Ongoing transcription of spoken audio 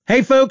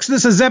Hey folks,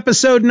 this is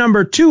episode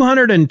number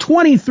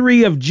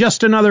 223 of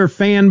Just Another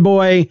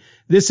Fanboy.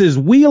 This is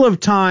Wheel of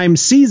Time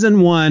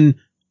Season 1,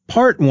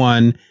 Part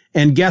 1.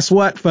 And guess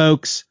what,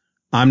 folks?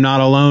 I'm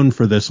not alone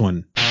for this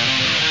one.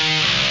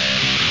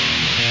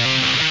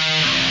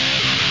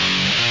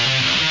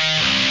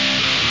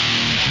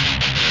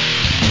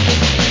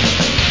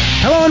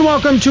 Hello and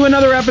welcome to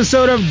another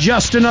episode of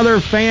Just Another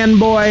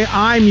Fanboy.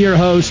 I'm your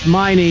host.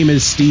 My name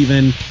is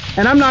Steven.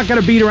 And I'm not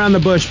going to beat around the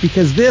bush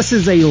because this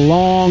is a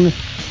long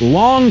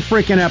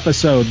freaking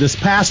episode. This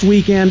past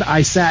weekend,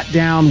 I sat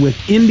down with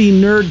indie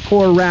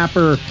nerdcore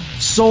rapper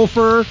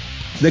Sulfur,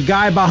 the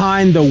guy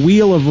behind the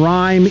Wheel of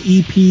Rhyme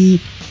EP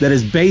that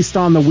is based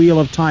on the Wheel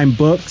of Time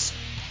books.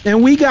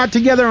 And we got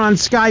together on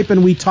Skype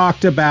and we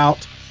talked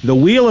about the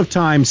Wheel of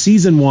Time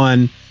Season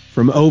 1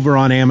 from over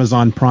on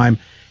Amazon Prime.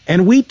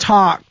 And we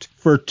talked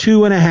for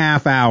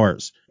 2.5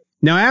 hours.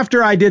 Now,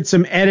 after I did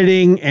some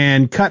editing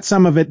and cut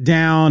some of it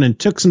down and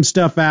took some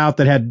stuff out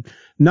that had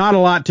not a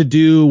lot to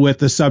do with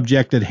the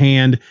subject at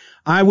hand,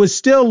 I was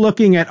still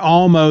looking at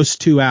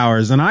almost 2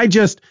 hours. And I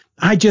just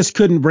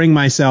couldn't bring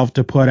myself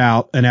to put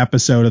out an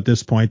episode at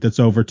this point that's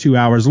over 2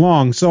 hours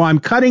long. So I'm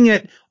cutting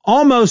it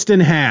almost in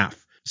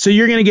half. So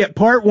you're going to get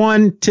part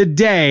 1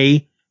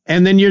 today,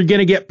 and then you're going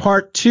to get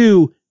part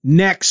 2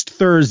 next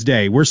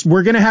Thursday.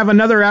 We're going to have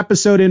another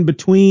episode in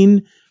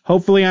between.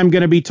 Hopefully I'm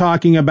going to be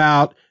talking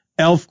about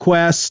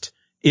ElfQuest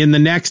in the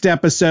next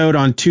episode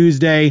on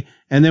Tuesday,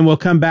 and then we'll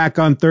come back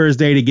on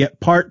Thursday to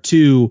get part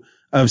 2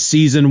 of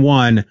Season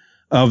 1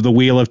 of the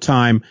Wheel of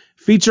Time,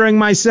 featuring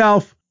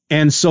myself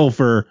and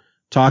Sulfur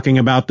talking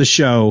about the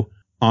show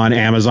on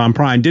Amazon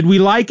Prime. Did we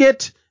like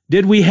it?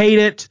 Did we hate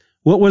it?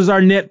 What was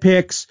our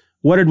nitpicks?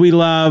 What did we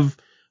love?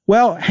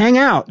 Well, hang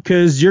out,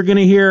 because you're going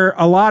to hear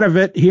a lot of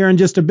it here in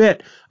just a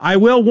bit. I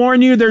will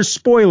warn you, there's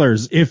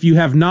spoilers. If you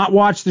have not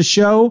watched the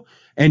show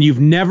and you've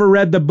never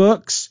read the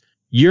books,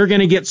 you're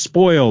going to get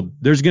spoiled.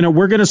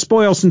 We're going to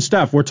spoil some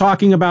stuff. We're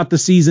talking about the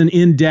season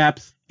in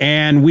depth,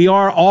 and we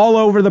are all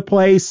over the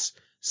place.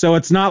 So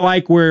it's not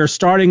like we're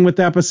starting with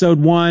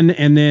episode 1,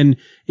 and then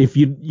if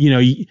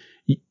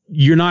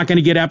you're not going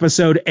to get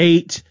episode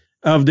 8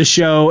 of the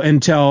show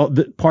until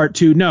the part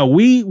 2. No,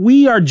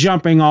 we are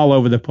jumping all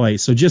over the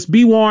place. So just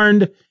be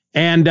warned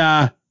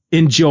and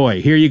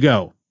enjoy. Here you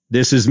go.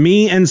 This is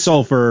me and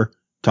Sulfur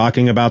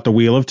talking about the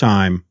Wheel of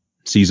Time,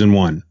 Season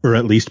 1, or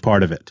at least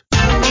part of it.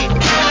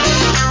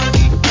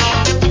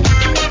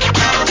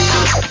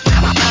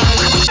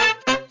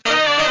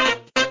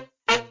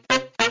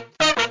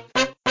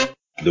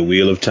 The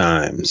Wheel of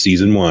Time,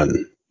 Season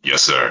 1.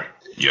 Yes, sir.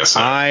 Yes, sir.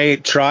 I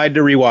tried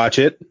to rewatch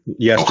it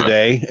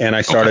yesterday, and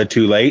I started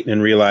too late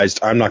and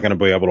realized I'm not going to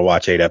be able to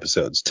watch 8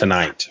 episodes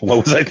tonight.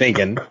 What was I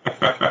thinking?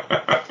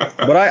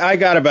 But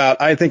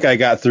I think I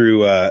got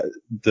through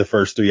the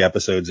first 3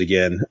 episodes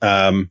again.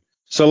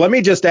 So let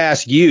me just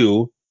ask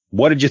you,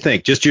 what did you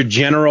think? Just your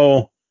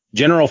general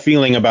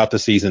feeling about the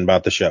season,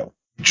 about the show.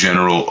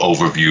 General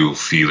overview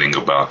feeling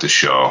about the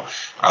show.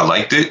 I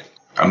liked it.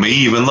 I may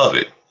even love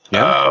it.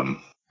 Yeah.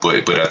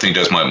 But I think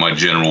that's my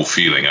general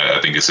feeling. I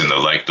think it's in the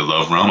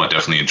love realm. I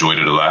definitely enjoyed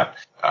it a lot.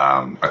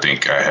 I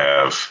think I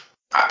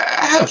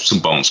have some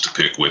bones to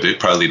pick with it.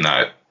 Probably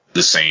not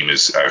the same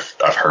as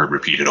I've heard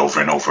repeated over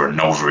and over and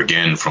over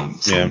again from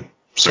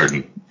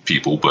certain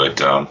people. But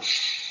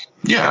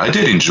yeah, I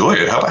did enjoy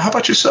it. How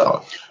about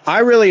yourself? I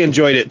really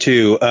enjoyed it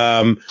too.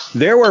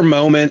 There were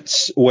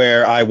moments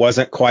where I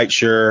wasn't quite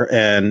sure,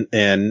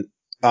 and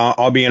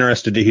I'll be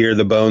interested to hear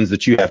the bones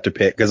that you have to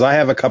pick, because I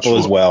have a couple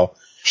as well.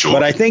 Sure.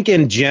 But I think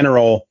in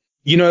general,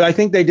 I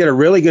think they did a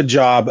really good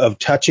job of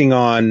touching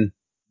on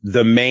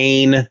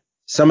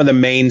some of the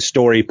main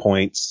story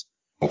points.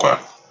 Okay.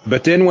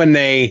 But then when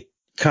they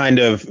kind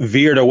of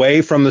veered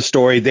away from the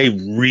story, they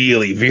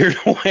really veered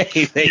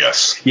away.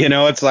 Yes.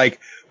 It's like,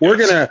 we're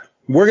going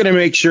to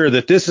make sure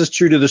that this is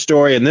true to the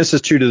story and this is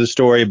true to the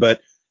story,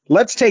 but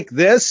let's take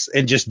this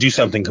and just do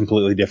something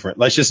completely different.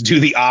 Let's just do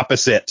the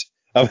opposite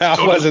of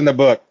how it was in the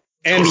book.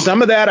 And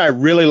some of that I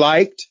really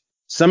liked.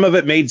 Some of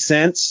it made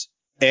sense.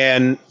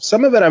 And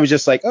some of it I was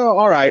just like, oh,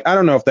 all right. I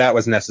don't know if that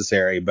was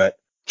necessary, but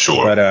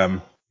sure.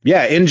 But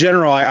yeah, in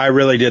general, I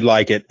really did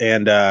like it.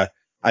 And I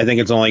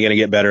think it's only going to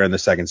get better in the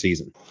second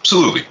season.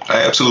 Absolutely.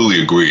 I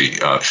absolutely agree.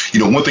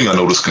 One thing I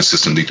noticed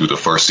consistently through the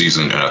first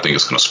season, and I think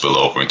it's going to spill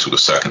over into the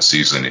second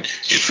season, and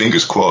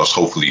fingers crossed,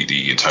 hopefully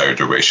the entire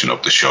duration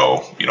of the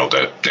show,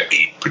 the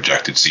 8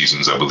 projected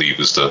seasons, I believe,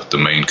 is the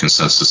main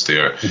consensus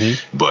there.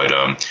 Mm-hmm. But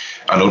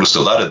I noticed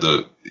a lot of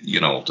the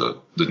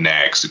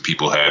nags that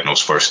people had in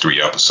those first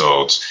 3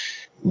 episodes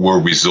were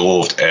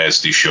resolved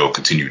as the show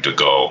continued to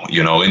go,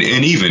 and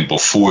even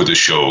before the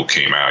show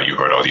came out, you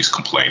heard all these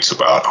complaints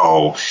about,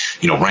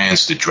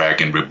 Rand's the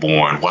Dragon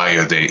Reborn. Why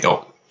are they?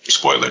 Oh,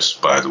 spoilers,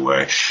 by the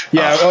way.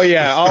 Yeah. Oh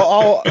yeah.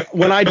 I'll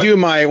when I do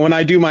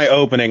my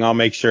opening, I'll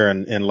make sure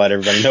and let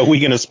everybody know we're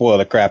going to spoil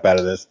the crap out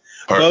of this.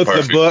 Both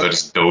perfect. The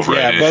books,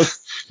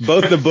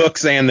 both the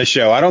books and the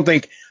show. I don't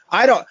think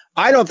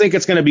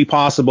it's going to be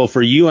possible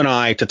for you and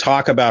I to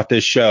talk about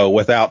this show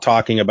without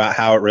talking about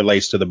how it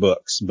relates to the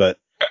books, but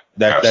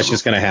that's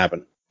just going to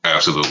happen.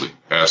 Absolutely.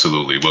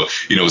 Absolutely. Well,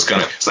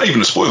 it's not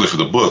even a spoiler for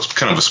the books, but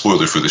kind of a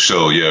spoiler for the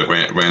show. Yeah,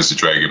 Rand's the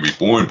Dragon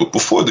Reborn. But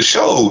before the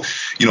show,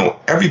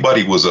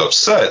 everybody was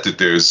upset that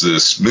there's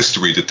this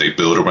mystery that they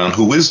build around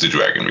who is the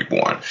Dragon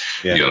Reborn.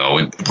 Yeah.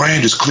 And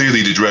Rand is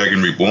clearly the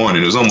Dragon Reborn.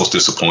 And it was almost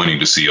disappointing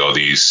to see all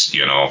these,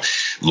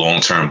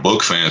 long-term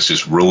book fans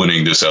just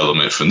ruining this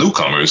element for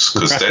newcomers,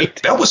 because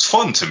that was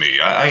fun to me.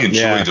 I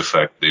enjoyed the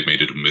fact that they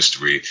made it a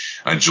mystery.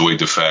 I enjoyed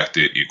the fact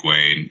that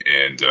Egwene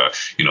and,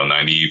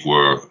 Nynaeve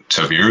were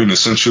Targaryen,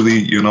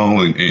 essentially,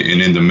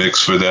 and in the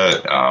mix for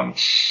that.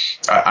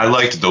 I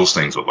liked those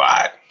things a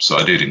lot, so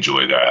I did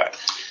enjoy that.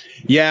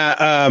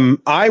 Yeah,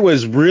 I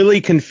was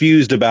really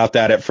confused about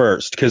that at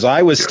first, because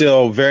I was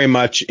still very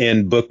much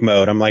in book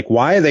mode. I'm like,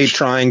 why are they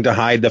trying to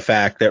hide the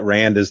fact that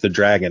Rand is the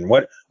dragon?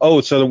 What?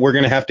 Oh, so we're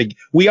going to have to,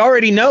 we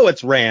already know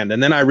it's Rand.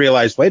 And then I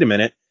realized, wait a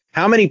minute,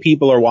 how many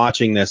people are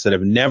watching this that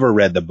have never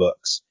read the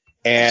books?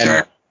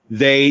 And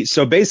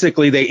so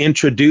basically they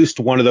introduced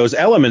one of those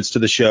elements to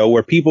the show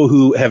where people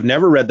who have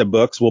never read the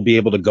books will be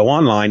able to go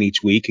online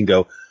each week and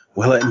go,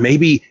 well,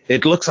 maybe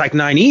it looks like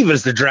Nynaeve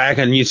is the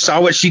dragon. You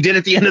saw what she did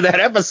at the end of that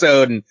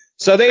episode. And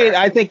so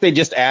I think they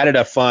just added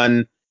a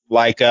fun,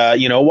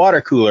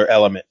 water cooler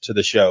element to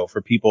the show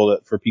for people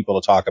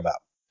to talk about.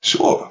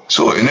 Sure.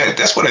 And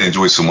that's what I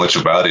enjoy so much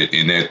about it.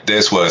 And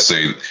that's why I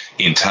say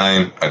in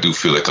time, I do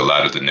feel like a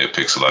lot of the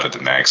nitpicks, a lot of the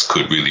nags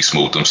could really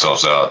smooth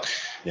themselves out.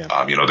 Yeah.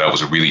 That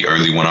was a really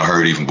early one I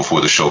heard, even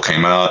before the show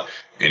came out,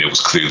 and it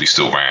was clearly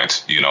still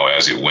Rand,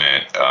 as it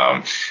went.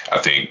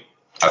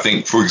 I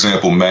think, for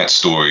example, Matt's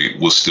story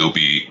will still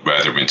be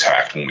rather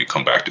intact when we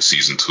come back to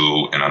season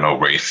 2. And I know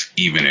Rafe,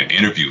 even in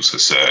interviews,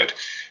 has said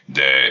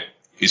that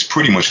it's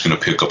pretty much going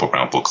to pick up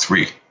around book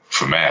 3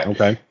 for Matt.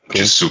 Okay. Which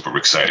is super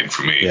exciting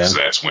for me, because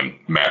that's when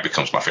Matt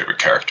becomes my favorite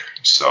character.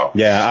 So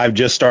yeah, I've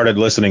just started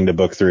listening to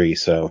book 3.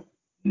 So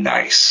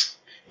nice.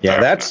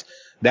 Yeah,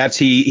 that's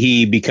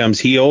he becomes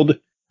healed,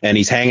 and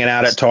he's hanging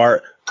out at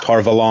Tar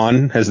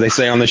Valon, as they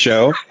say on the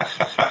show.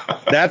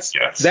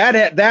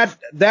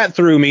 That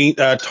threw me,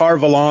 Tar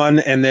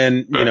Valon, and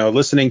then,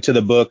 listening to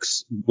the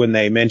books, when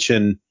they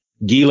mention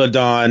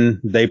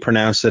Ghiladon, they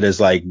pronounce it as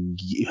like,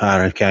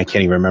 I can't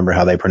even remember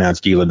how they pronounce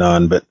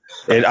Ghiladon, but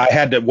I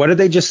had to, what did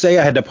they just say?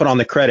 I had to put on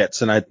the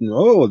credits, and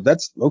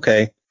that's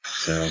okay.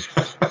 So,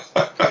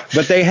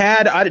 but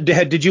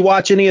did you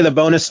watch any of the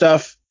bonus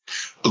stuff?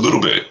 A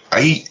little bit.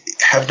 I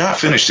have not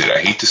finished it. I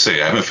hate to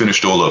say I haven't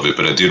finished all of it,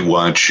 but I did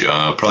watch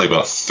probably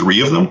about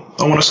 3 of them,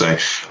 I want to say.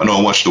 I know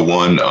I watched the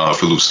one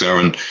for Lews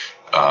Therin,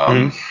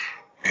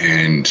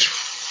 and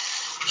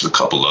there's a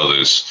couple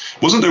others.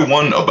 Wasn't there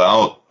one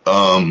about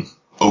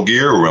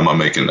Ogier, or am I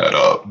making that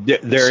up?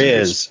 There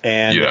is,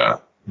 and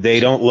they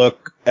don't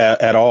look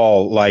at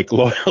all like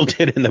Loial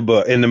did in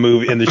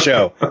the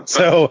show.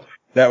 So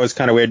that was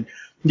kind of weird.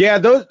 Yeah,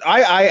 those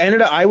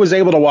I was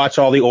able to watch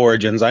all the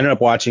origins. I ended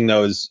up watching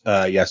those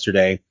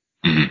yesterday.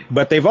 Mm-hmm.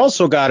 But they've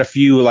also got a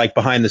few like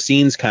behind the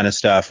scenes kind of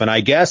stuff, and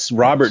I guess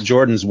Robert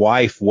Jordan's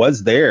wife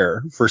was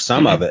there for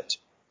some of it.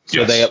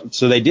 So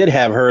they did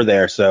have her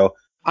there. So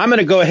I'm going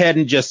to go ahead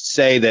and just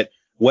say that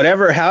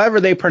however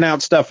they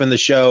pronounce stuff in the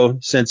show,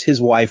 since his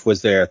wife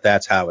was there,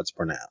 that's how it's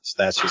pronounced.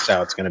 That's just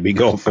how it's going to be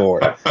going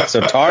forward. So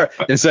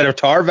instead of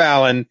Tar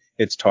Valon,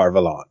 it's Tar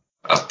Valon.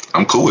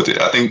 I'm cool with it.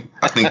 I think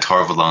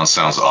Tar Valon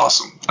sounds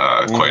awesome,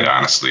 quite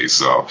honestly.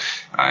 So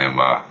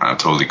I'm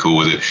totally cool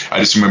with it. I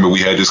just remember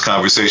we had this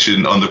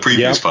conversation on the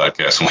previous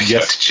podcast when we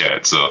got to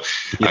chat. So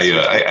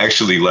I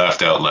actually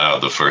laughed out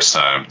loud the first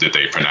time that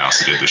they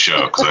pronounced it in the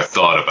show, because I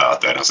thought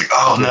about that. I was like,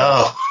 oh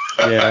no.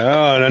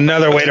 And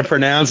another way to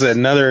pronounce it,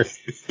 another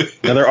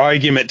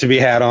argument to be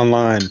had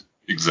online.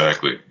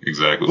 Exactly.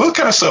 Well, it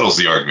kind of settles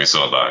the arguments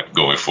online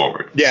going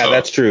forward. Yeah, so.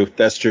 That's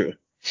true.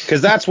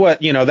 Because that's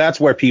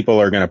where people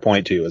are going to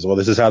point to as well.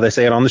 This is how they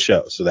say it on the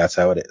show. So that's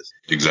how it is.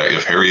 Exactly.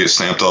 If Harriet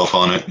stamped off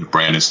on it, if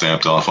Brandon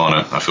stamped off on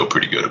it, I feel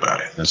pretty good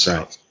about it. That's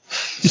right.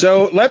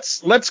 So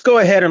let's go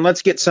ahead and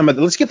let's get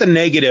the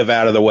negative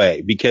out of the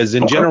way, because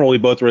in general, we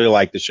both really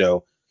like the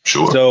show.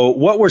 Sure. So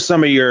what were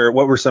some of your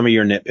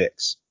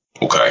nitpicks?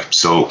 Okay.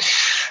 So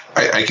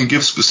I can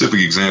give specific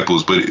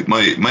examples, but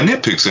my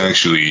nitpicks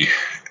actually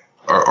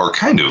are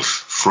kind of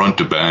front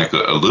to back,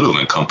 a little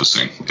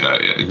encompassing,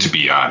 to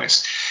be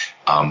honest.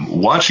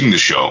 Watching the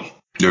show,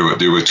 there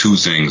were 2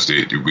 things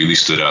that really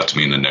stood out to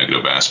me in the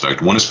negative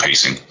aspect. One is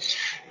pacing,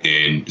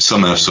 and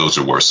some episodes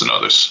are worse than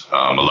others.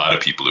 A lot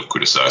of people have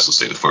criticized, let's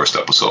say, the first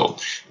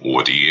episode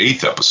or the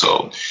 8th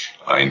episode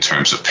in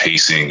terms of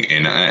pacing,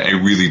 and I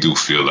really do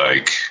feel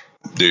like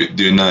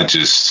they're not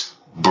just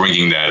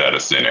bringing that out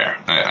of thin air.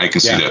 I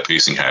can see that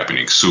pacing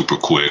happening super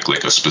quick,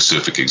 like a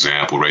specific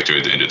example right there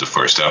at the end of the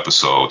first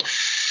episode.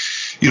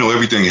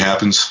 Everything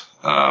happens.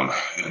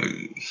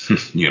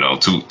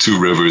 Two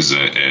Rivers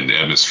and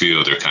Emma's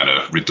Field are kind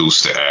of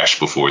reduced to ash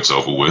before it's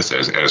over with,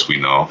 as we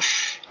know.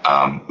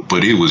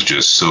 But it was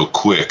just so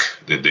quick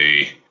that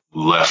they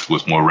left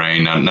with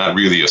Moiraine. Not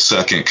really a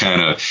second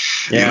kind of,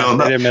 they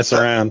didn't mess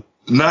around.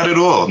 Not at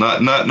all.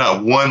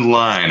 Not one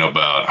line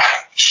about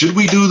should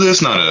we do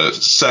this? Not a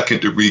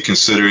second to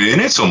reconsider.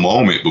 And it's a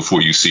moment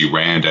before you see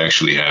Rand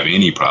actually have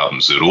any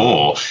problems at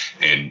all.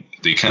 And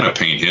they kind of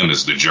paint him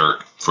as the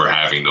jerk for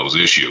having those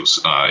issues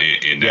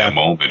in that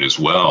moment as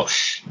well.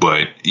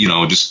 But,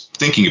 just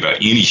thinking about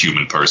any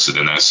human person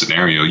in that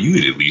scenario, you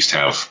would at least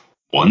have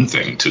one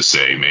thing to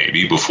say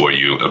maybe before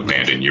you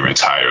abandon your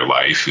entire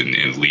life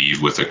and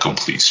leave with a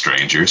complete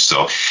stranger.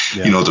 So,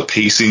 the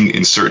pacing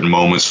in certain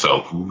moments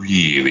felt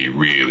really,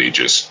 really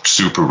just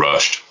super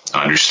rushed.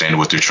 I understand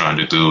what they're trying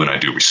to do, and I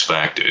do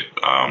respect it.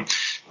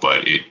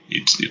 But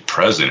it's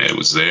present. It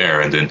was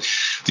there. And then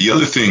the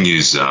other thing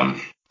is,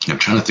 I'm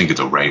trying to think of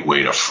the right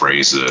way to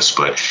phrase this,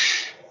 but,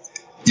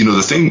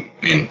 the thing,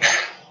 and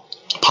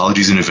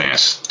apologies in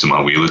advance to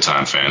my Wheel of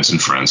Time fans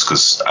and friends,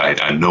 because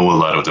I know a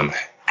lot of them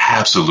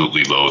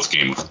absolutely loathe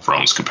Game of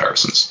Thrones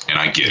comparisons, and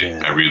I get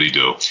it. I really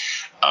do.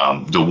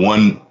 The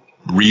one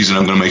reason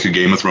I'm going to make a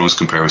Game of Thrones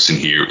comparison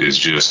here is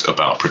just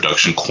about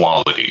production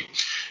quality.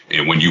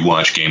 And when you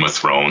watch Game of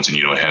Thrones and,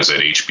 it has that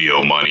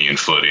HBO money and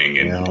footing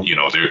and,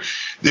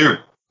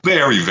 they're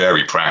very,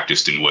 very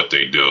practiced in what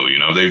they do.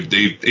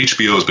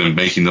 HBO has been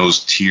making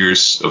those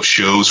tiers of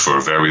shows for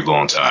a very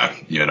long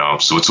time,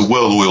 so it's a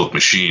well-oiled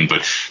machine,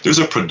 but there's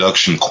a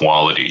production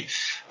quality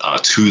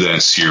to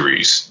that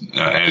series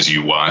as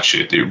you watch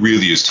it. It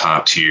really is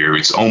top tier.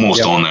 It's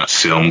almost on that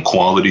film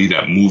quality,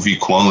 that movie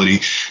quality.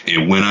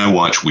 And when I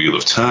watch Wheel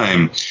of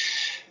Time,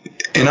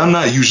 and I'm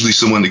not usually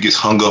someone that gets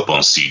hung up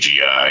on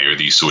CGI or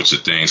these sorts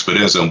of things, but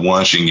as I'm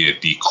watching it,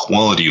 the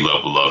quality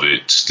level of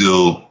it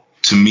still,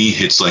 to me,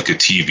 hits like a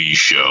TV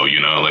show,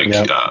 your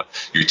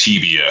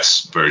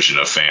TBS version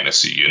of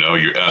fantasy,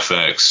 your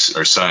FX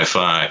or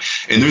sci-fi.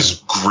 And there's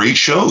great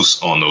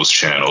shows on those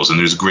channels, and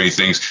there's great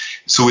things.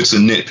 So it's a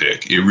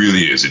nitpick. It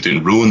really is. It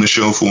didn't ruin the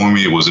show for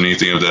me. It wasn't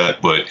anything of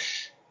that. But,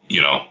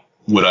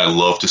 would I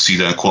love to see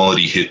that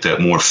quality hit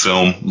that more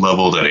film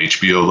level, that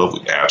HBO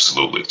level?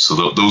 Absolutely.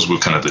 So those were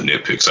kind of the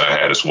nitpicks I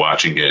had as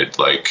watching it,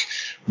 like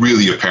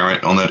really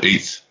apparent on that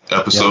 8th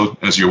episode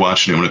as you're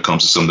watching it when it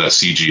comes to some of that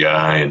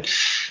CGI. And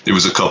there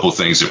was a couple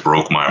things that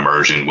broke my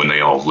immersion when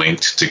they all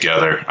linked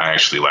together. I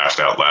actually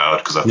laughed out loud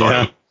because I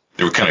thought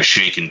they were kind of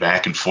shaking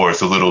back and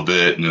forth a little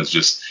bit. And it was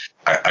just,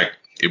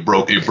 it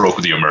broke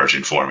the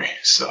immersion for me.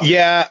 So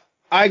yeah.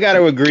 I got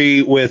to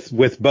agree with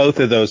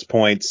both of those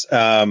points.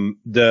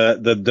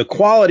 The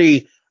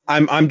quality,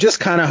 I'm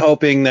just kind of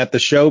hoping that the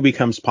show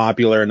becomes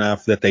popular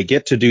enough that they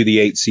get to do the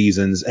 8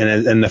 seasons,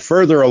 and the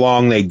further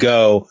along they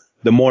go,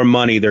 the more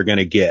money they're going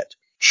to get.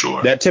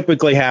 Sure. That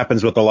typically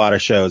happens with a lot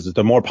of shows.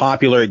 The more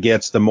popular it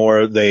gets, the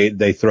more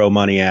they throw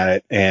money at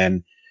it,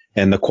 and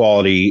the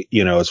quality,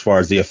 as far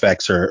as the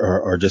effects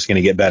are just going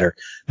to get better.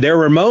 There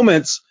were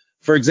moments,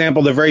 for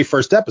example, the very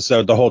first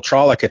episode, the whole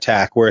Trolloc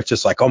attack, where it's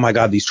just like, oh my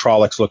God, these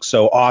Trollocs look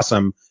so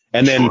awesome.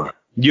 And then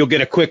you'll get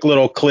a quick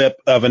little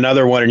clip of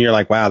another one and you're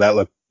like, wow,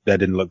 that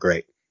didn't look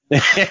great.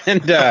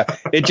 And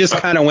it just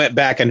kind of went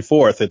back and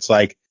forth. It's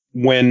like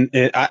and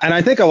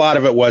I think a lot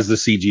of it was the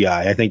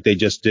CGI. I think they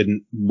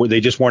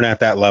just weren't at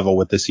that level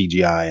with the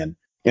CGI.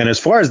 And as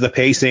far as the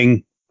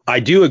pacing, I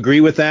do agree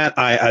with that.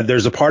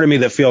 There's a part of me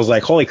that feels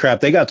like, holy crap,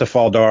 they got to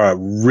Fal Dara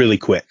really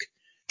quick.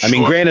 I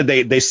mean,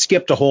 granted, they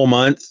skipped a whole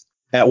month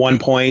at one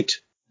point.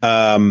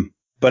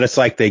 But it's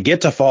like they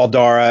get to Fal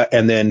Dara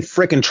and then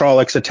frickin'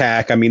 Trollocs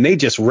attack. I mean, they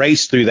just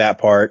raced through that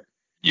part.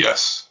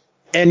 Yes.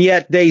 And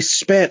yet they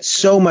spent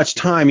so much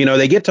time,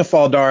 they get to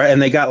Fal Dara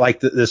and they got like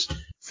this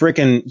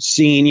frickin'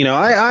 scene.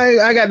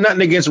 I got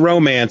nothing against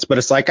romance, but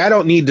it's like, I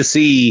don't need to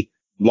see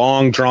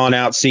long drawn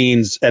out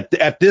scenes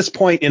at this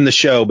point in the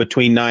show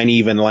between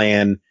Nynaeve and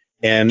Lan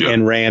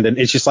and Rand. And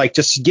it's just like,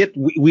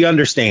 we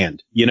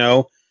understand,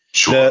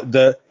 Sure.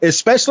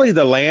 Especially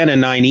the Lan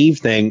and Nynaeve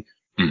thing.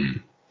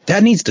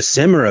 That needs to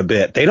simmer a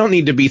bit. They don't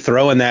need to be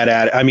throwing that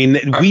at. I mean,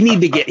 we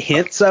need to get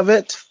hints of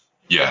it.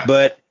 Yeah.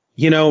 But,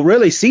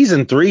 really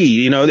season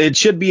 3, it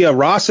should be a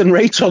Ross and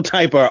Rachel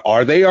type of,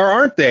 are they or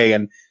aren't they?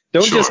 And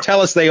don't just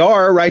tell us they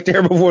are right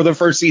there before the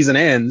first season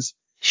ends.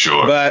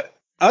 Sure. But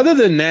other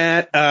than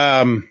that,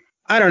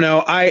 I don't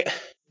know.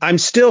 I'm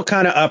still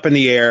kind of up in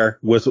the air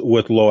with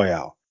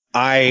Loial.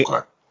 I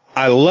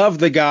love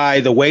the guy,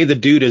 the way the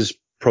dude is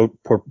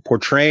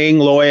portraying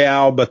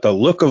Loial, but the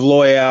look of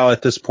Loial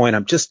at this point,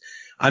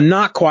 I'm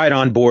not quite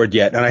on board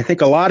yet. And I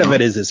think a lot of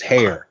it is his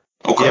hair.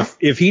 Okay.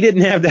 If he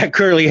didn't have that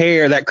curly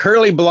hair, that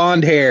curly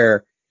blonde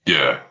hair.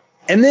 Yeah.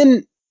 And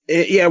then,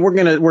 we're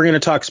going to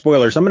talk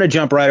spoilers. I'm going to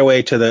jump right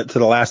away to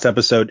the last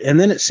episode. And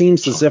then it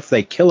seems as if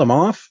they kill him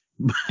off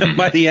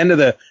by the end of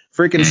the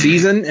freaking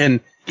season. And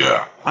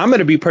I'm going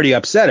to be pretty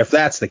upset if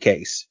that's the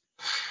case.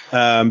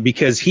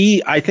 Because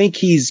he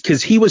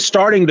was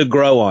starting to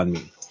grow on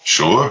me.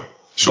 Sure.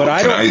 But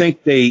I don't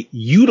think they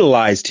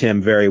utilized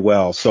him very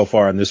well so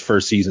far in this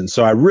first season.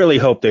 So I really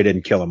hope they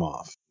didn't kill him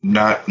off.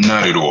 Not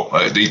at all.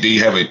 They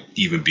haven't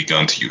even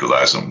begun to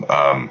utilize him.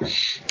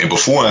 And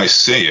before I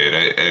say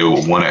it,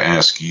 I want to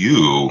ask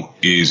you,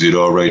 is it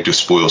all right to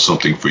spoil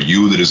something for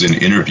you that is in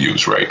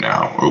interviews right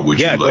now? Or would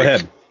you like? Go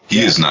ahead. He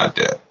is not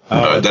dead.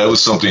 That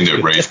was something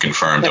that Rafe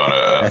confirmed on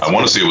I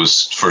want to say it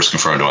was first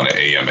confirmed on the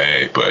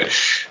AMA, but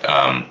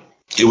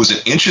it was an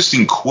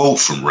interesting quote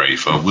from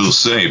Rafe, I will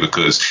say,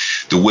 because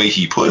the way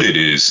he put it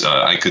is,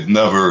 I could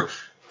never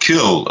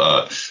kill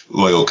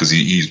Loial because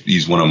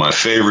he's one of my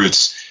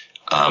favorites,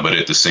 but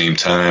at the same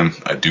time,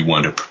 I do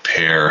want to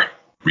prepare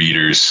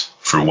readers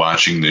for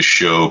watching this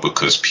show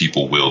because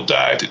people will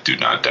die that do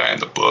not die in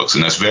the books,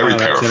 and that's very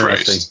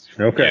paraphrased.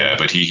 Okay, yeah,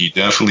 but he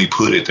definitely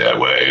put it that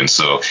way, and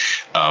so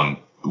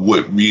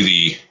what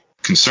really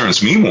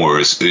concerns me more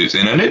is,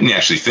 and I didn't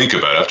actually think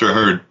about it after I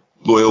heard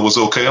Loial was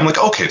okay. I'm like,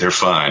 okay, they're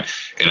fine,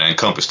 and I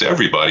encompassed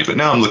everybody. But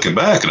now I'm looking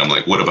back and I'm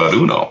like, what about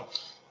Uno?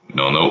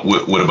 No.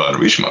 What about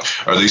Arishma?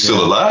 Are they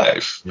still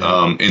alive?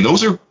 Yeah. And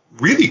those are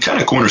really kind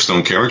of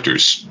cornerstone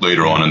characters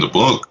later on in the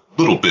book.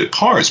 Little bit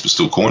parts, but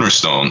still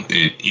cornerstone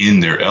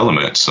in their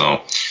element.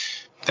 So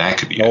that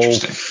could be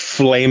interesting.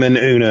 Flamin'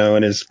 Uno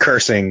and his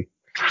cursing.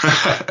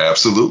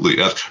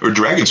 Absolutely, or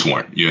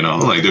Dragonsworn.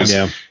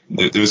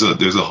 Like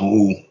there's a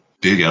whole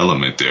big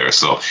element there.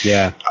 So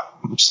yeah.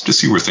 Just to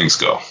see where things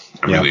go.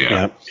 I really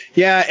am.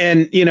 Yeah.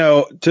 And,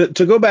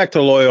 to go back to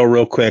Loial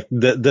real quick,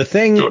 the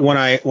thing sure. when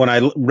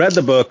I read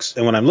the books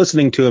and when I'm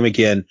listening to him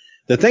again,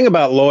 the thing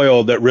about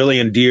Loial that really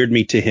endeared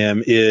me to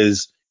him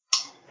is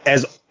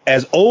as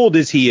old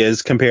as he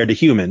is compared to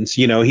humans,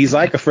 he's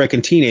like a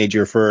freaking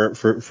teenager for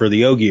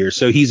the Ogier.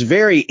 So he's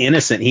very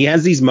innocent. He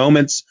has these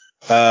moments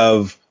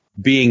of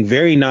being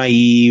very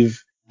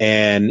naive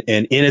and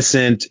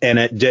innocent,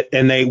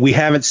 and we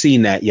haven't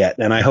seen that yet.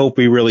 And I hope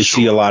we really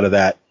see a lot of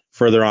that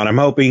further on. I'm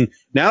hoping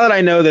now that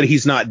I know that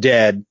he's not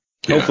dead,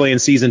 hopefully in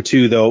season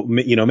 2, though,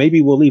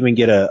 maybe we'll even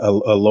get a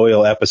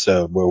Loial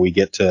episode where we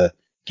get to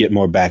get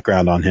more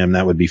background on him.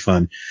 That would be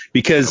fun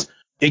because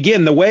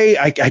again, the way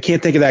I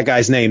can't think of that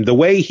guy's name, the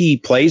way he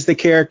plays the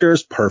character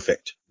is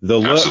perfect. The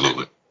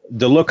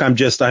look,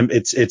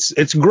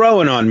 it's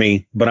growing on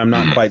me, but I'm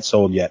not quite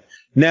sold yet.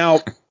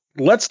 Now,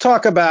 let's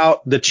talk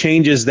about the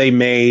changes they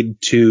made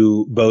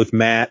to both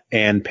Matt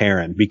and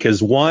Perrin,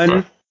 because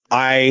one,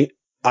 I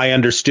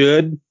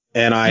understood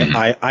and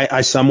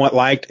I somewhat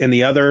liked, and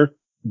the other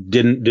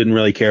didn't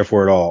really care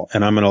for at all.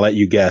 And I'm going to let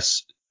you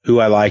guess who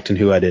I liked and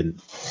who I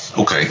didn't.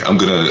 Okay. I'm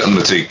going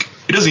to take,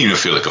 it doesn't even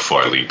feel like a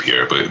far leap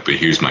here, but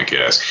here's my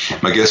guess.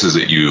 My guess is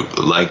that you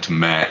liked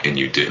Matt and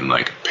you didn't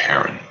like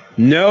Perrin.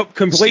 Nope.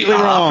 Completely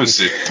wrong.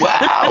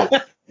 Wow.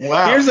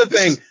 Here's the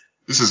thing.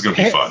 This is going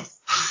to be fun.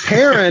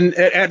 Perrin,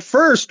 at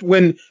first,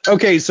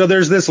 so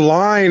there's this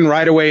line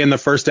right away in the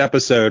first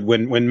episode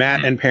when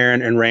Matt and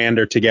Perrin and Rand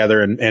are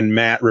together and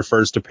Matt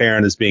refers to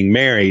Perrin as being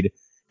married.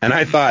 And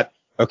I thought,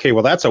 okay,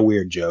 well, that's a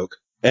weird joke.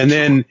 And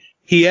then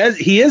he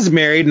is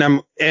married,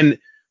 and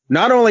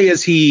not only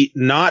is he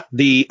not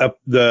the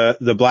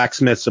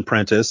blacksmith's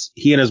apprentice,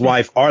 he and his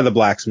wife are the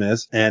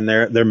blacksmiths, and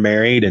they're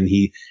married,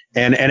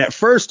 and at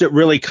first it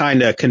really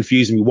kind of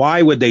confused me.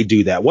 Why would they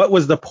do that? What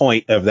was the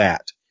point of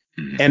that?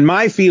 And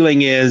my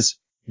feeling is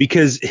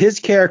because his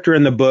character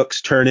in the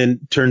books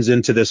turns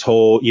into this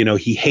whole,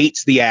 he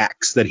hates the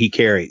axe that he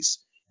carries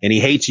and he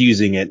hates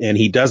using it, and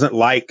he doesn't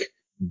like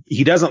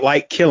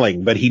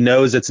killing, but he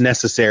knows it's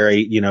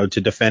necessary,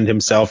 to defend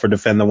himself or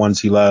defend the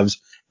ones he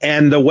loves.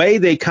 And the way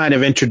they kind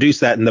of introduce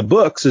that in the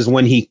books is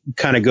when he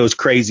kind of goes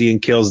crazy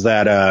and kills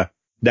that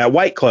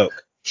White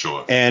Cloak.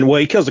 Sure. And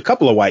he kills a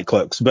couple of White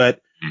Cloaks,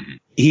 but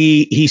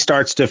he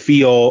starts to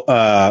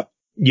feel,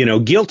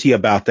 guilty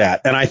about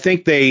that. And I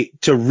think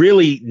to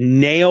really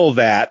nail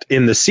that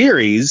in the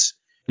series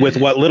with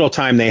what little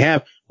time they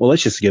have, well,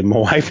 let's just give him a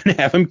wife and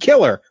have him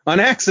kill her on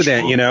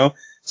accident, sure.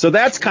 So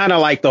that's kind of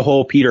like the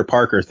whole Peter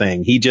Parker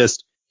thing.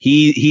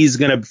 He's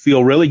going to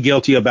feel really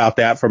guilty about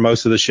that for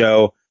most of the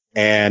show.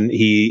 And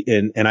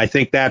I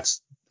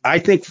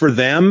think for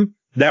them,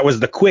 that was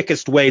the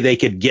quickest way they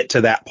could get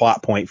to that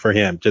plot point for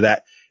him,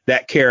 to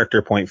that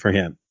character point for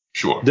him.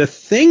 Sure. The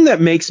thing that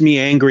makes me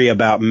angry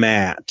about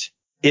Matt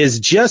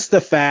is just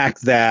the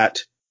fact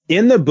that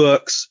in the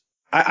books,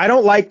 I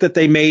don't like that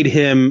they made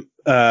him,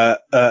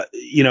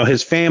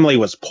 his family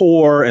was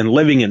poor and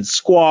living in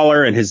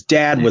squalor, and his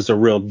dad was a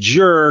real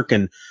jerk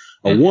and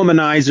a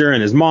womanizer,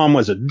 and his mom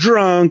was a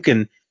drunk,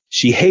 and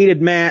she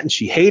hated Matt and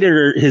she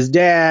hated his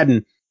dad.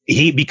 And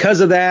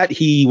because of that,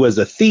 he was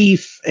a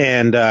thief.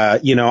 And,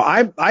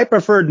 I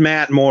preferred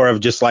Matt more of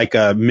just like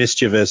a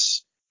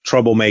mischievous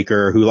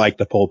troublemaker who liked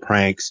to pull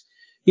pranks.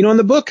 In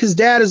the book, his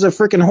dad is a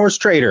freaking horse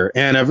trader,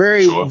 and a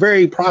very,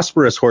 very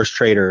prosperous horse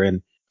trader.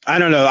 And I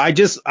don't know. I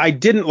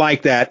didn't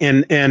like that.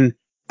 And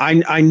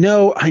I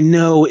know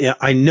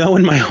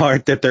in my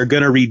heart that they're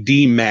going to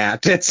redeem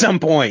Matt at some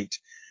point,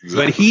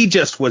 but he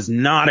just was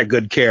not a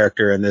good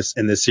character in this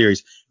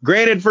series.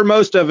 Granted, for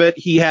most of it,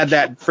 he had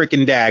that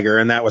freaking dagger,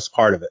 and that was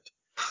part of it.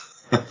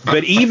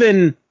 But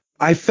even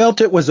I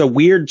felt it was a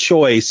weird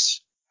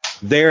choice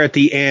there at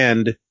the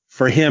end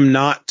for him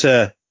not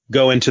to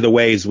go into the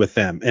ways with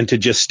them and to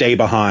just stay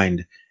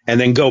behind and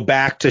then go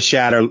back to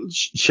Shatter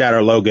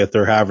Logoth,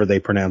 or however they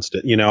pronounced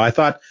it. I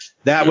thought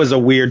that was a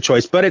weird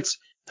choice, but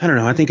I don't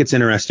know. I think it's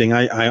interesting.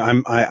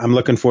 I'm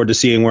looking forward to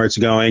seeing where it's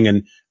going.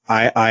 And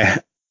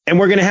And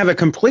we're going to have a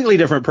completely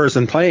different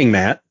person playing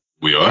Matt.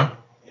 We are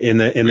in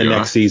the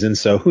next season.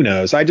 So who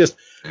knows? I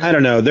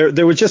don't know.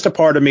 There was just a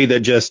part of me that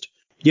just,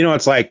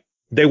 it's like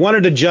they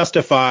wanted to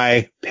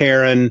justify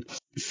Perrin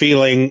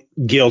feeling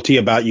guilty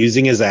about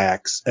using his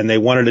axe, and they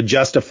wanted to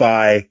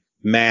justify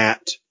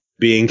Matt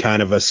being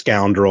kind of a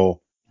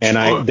scoundrel. And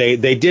sure.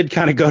 They did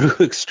kind of go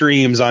to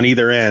extremes on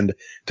either end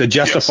to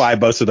justify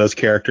both of those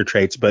character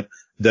traits. But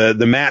the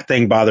Matt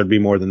thing bothered me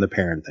more than the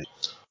Perrin thing.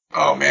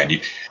 Oh man,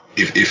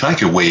 if I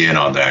could weigh in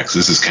on that, because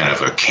this is kind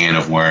of a can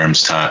of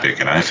worms topic,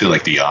 and I feel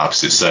like the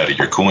opposite side of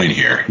your coin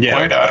here,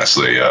 quite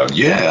honestly.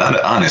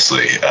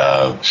 Honestly.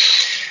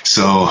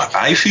 So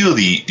I feel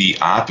the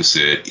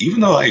opposite,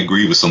 even though I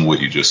agree with some of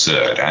what you just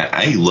said.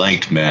 I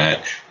liked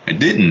Matt. I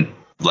didn't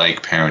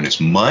like Perrin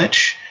as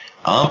much,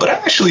 but I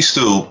actually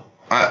still,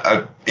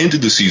 I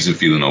ended the season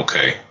feeling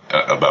okay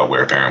about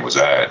where Perrin was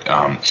at.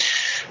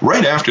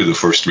 Right after the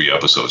first 3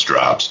 episodes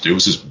dropped, there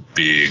was this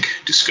big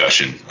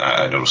discussion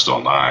I noticed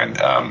online.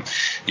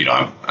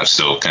 I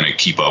still kind of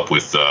keep up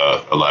with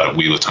a lot of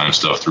Wheel of Time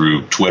stuff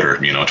through Twitter,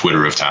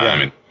 Twitter of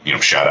Time,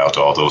 and shout out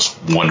to all those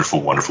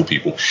wonderful, wonderful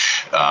people.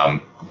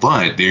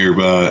 But there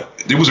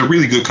was a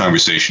really good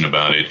conversation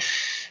about it.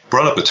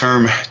 Brought up a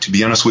term, to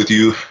be honest with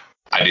you,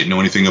 I didn't know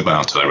anything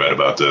about until I read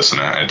about this,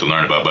 and I had to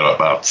learn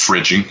about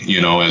fridging,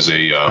 as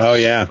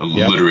a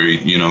literary,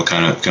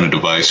 kind of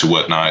device or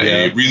whatnot. Yeah.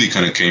 And it really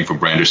kind of came from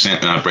Brandon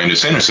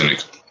Sanderson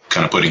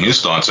kind of putting his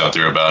thoughts out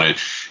there about it.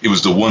 It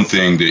was the one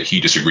thing that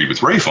he disagreed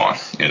with Rafe on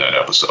in that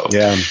episode,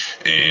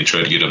 and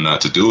tried to get him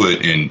not to do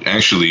it. And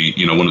actually,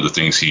 one of the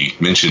things he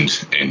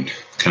mentioned in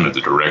kind of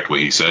the direct way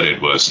he said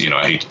it was,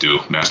 I hate to do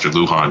Master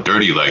Luhan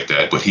dirty like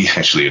that, but he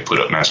actually had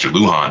put up Master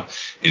Luhan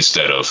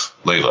instead of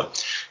Layla.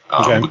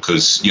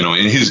 Because,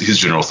 and his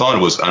general thought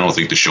was, I don't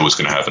think the show is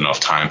going to have enough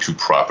time to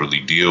properly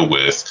deal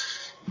with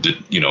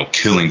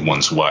killing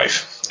one's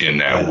wife in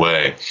that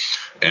way.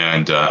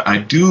 And I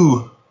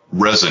do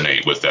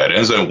resonate with that.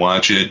 As I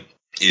watch it,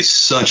 it's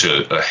such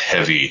a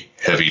heavy,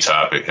 heavy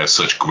topic, has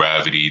such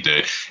gravity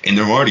and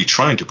they're already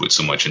trying to put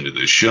so much into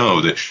this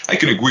show that I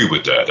can agree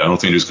with that. I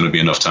don't think there's going to be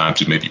enough time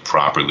to maybe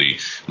properly,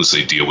 let's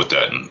say, deal with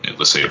that in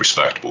let's say, a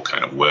respectable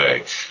kind of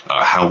way.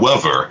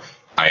 However,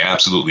 I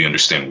absolutely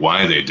understand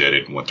why they did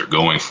it and what they're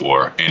going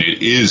for. And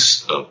it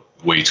is a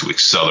way to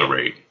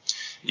accelerate,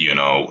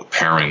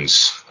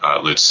 Perrin's,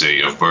 let's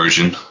say,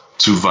 aversion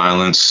to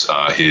violence,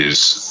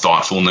 his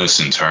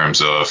thoughtfulness in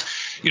terms of,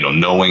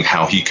 knowing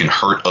how he can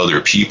hurt other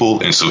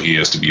people. And so he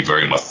has to be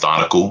very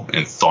methodical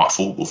and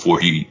thoughtful before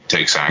he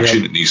takes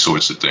action and these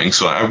sorts of things.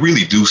 So I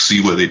really do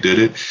see why they did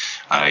it.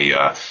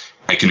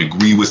 I can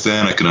agree with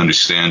that. I can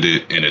understand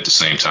it. And at the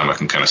same time, I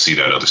can kind of see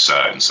that other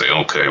side and say,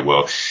 okay,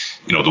 well,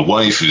 the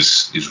wife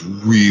is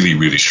really,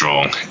 really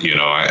strong.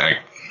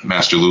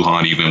 Master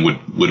Luhan even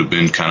would have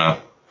been kind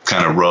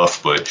of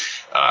rough, but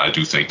I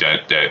do think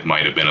that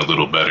might have been a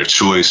little better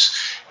choice.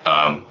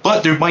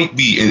 But there might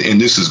be,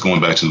 and this is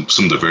going back to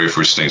some of the very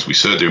first things we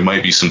said, there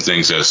might be some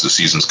things as the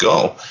seasons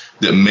go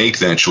that make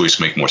that choice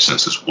make more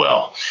sense as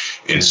well.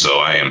 And so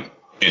I am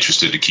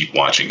interested to keep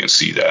watching and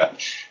see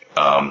that.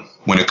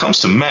 When it comes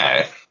to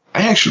Matt,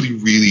 I actually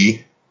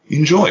really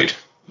enjoyed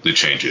the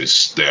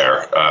changes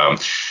there.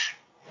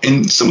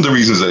 And some of the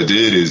reasons I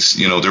did is,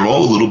 they're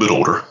all a little bit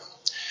older.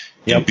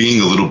 Yep. And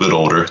being a little bit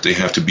older, they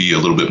have to be a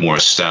little bit more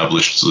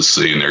established, let's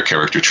say, in their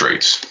character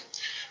traits.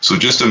 So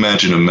just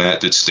imagine a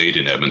Matt that stayed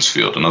in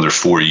Evansfield another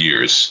 4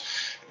 years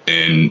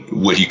and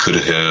what he could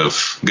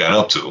have got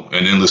up to.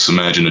 And then let's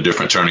imagine a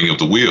different turning of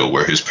the wheel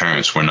where his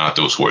parents were not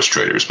those horse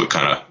traders, but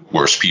kind of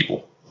worse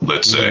people,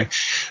 let's say.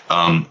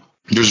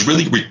 There's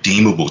really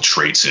redeemable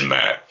traits in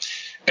Matt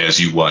as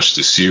you watch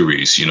the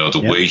series.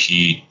 The way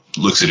he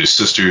looks at his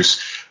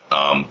sisters,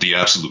 the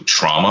absolute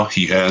trauma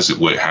he has at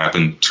what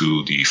happened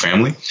to the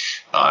family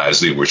as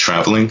they were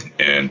traveling.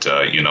 And,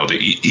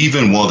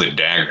 even while the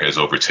dagger has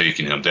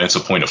overtaken him, that's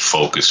a point of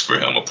focus for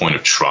him, a point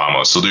of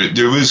trauma. So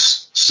there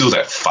is still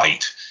that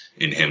fight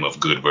in him of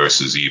good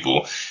versus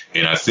evil.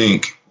 And I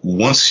think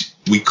once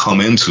we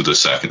come into the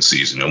second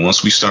season and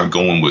once we start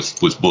going with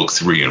book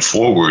 3 and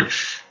forward,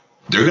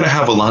 they're going to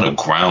have a lot of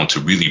ground to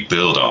really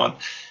build on.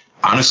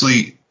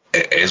 Honestly,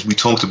 as we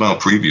talked about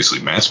previously,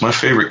 Matt's my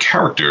favorite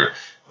character,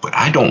 but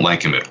I don't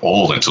like him at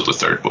all until the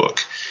 3rd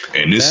book.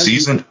 And this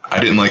season, I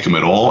didn't like him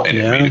at all, and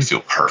it made it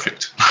feel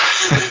perfect.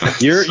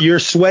 You're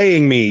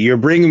swaying me. You're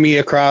bringing me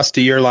across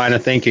to your line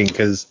of thinking,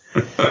 because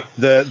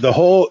the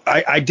whole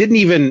I didn't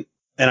even,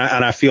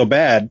 and I feel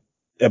bad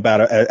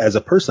about it as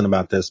a person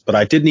about this, but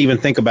I didn't even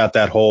think about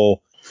that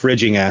whole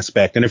fridging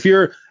aspect. And if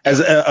you're, as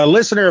a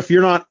listener, if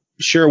you're not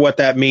sure what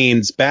that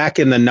means, back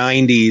in the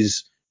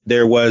 90s,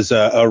 there was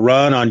a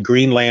run on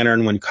Green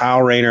Lantern when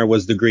Kyle Rayner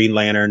was the Green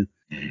Lantern.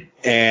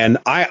 And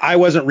I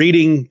wasn't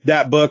reading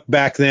that book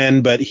back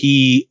then, but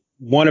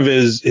one of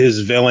his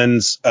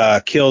villains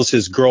kills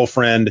his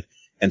girlfriend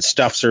and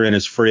stuffs her in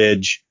his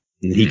fridge.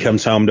 And he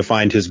comes home to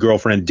find his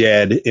girlfriend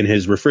dead in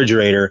his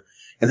refrigerator.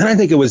 And then I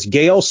think it was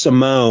Gail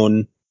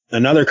Simone,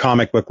 another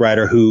comic book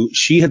writer, who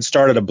she had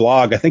started a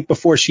blog, I think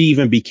before she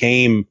even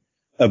became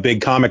a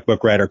big comic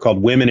book writer,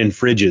 called Women in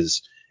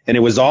Fridges. And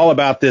it was all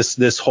about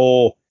this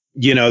whole,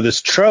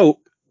 this trope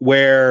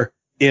where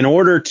in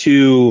order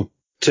to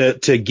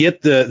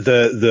get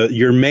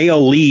your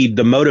male lead,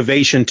 the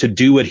motivation to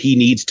do what he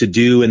needs to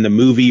do in the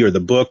movie or the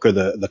book or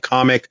the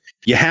comic,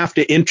 you have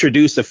to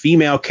introduce a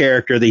female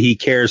character that he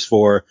cares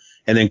for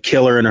and then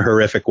kill her in a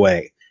horrific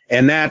way.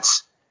 And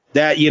that's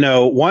that,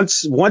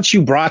 once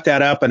you brought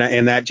that up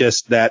and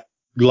that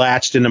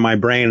latched into my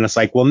brain, and it's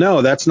like, well,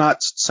 no, that's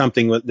not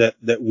something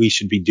that we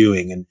should be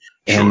doing.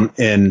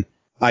 And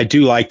I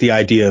do like the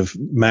idea of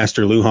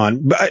Master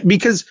Luhan,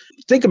 because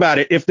think about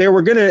it. If they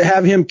were going to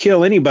have him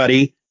kill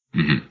anybody,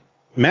 mm-hmm.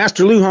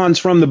 Master Luhan's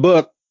from the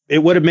book, it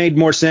would have made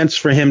more sense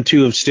for him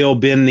to have still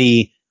been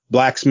the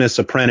blacksmith's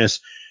apprentice.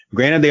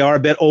 Granted, they are a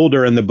bit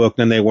older in the book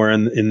than they were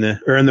in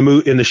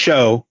the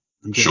show.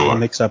 I'm getting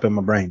mixed up in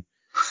my brain.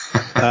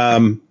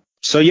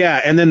 So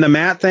yeah. And then the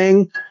Matt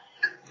thing.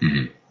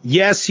 Mm-hmm.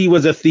 Yes, he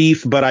was a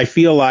thief, but I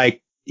feel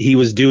like he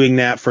was doing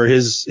that for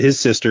his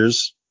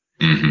sisters.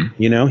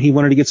 Mm-hmm. He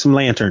wanted to get some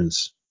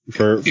lanterns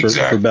for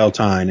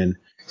Beltane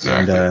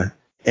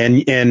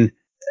and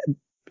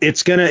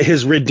it's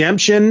his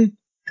redemption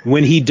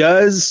when he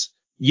does,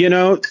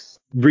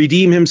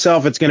 redeem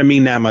himself, it's going to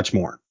mean that much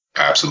more.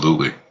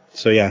 Absolutely.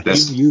 So yeah,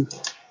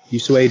 you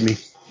swayed me.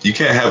 You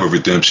can't have a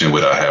redemption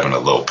without having a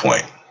low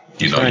point.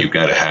 Right. You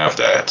got to have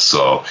that.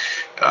 So,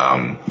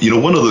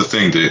 one other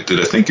thing that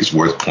I think is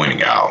worth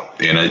pointing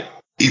out, and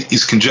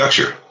it's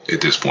conjecture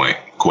at this point,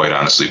 quite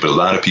honestly, but a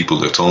lot of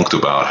people have talked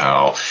about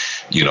how,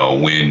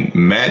 when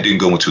Matt didn't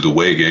go into the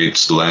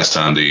Waygates the last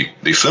time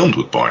they filmed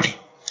with Barney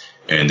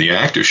and the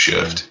actor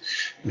shift,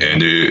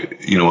 and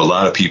a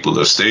lot of people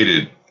have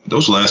stated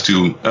those last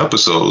two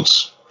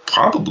episodes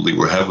probably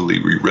were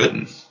heavily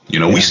rewritten.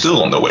 We still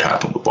don't know what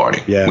happened with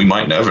Barney. Yeah. We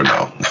might never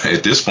know.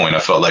 At this point, I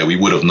felt like we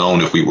would have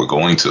known if we were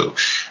going to.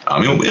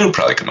 It'll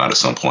probably come out at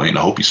some point, and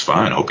I hope he's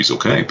fine. I hope he's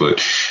okay.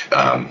 But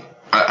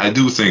I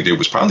do think there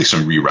was probably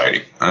some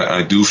rewriting.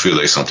 I do feel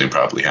like something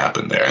probably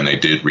happened there, and they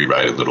did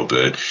rewrite a little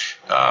bit.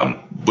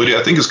 But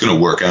I think it's going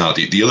to work out.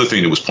 The other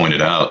thing that was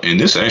pointed out, and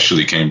this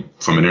actually came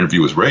from an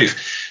interview with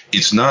Rafe,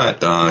 it's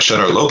not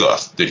Shadar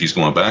Logoth that he's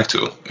going back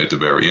to at the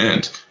very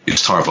end.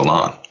 It's Tar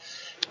Valon.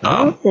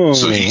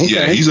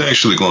 He's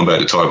actually going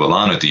back to Tar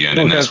Valon at the end,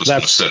 and that's what's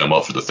going to set him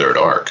up for the third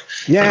arc.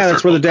 Yeah,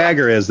 that's where the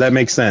dagger is. That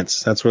makes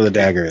sense. That's where the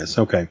dagger is.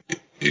 Okay.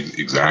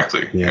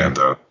 Exactly. Yeah. And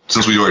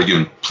since we've already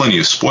given plenty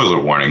of spoiler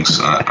warnings,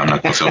 I'm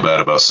not going to feel bad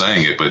about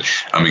saying it, but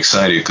I'm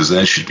excited because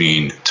that should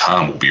mean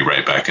Tom will be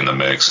right back in the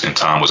mix, and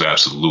Tom was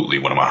absolutely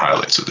one of my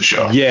highlights of the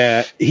show.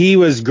 Yeah, he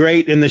was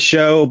great in the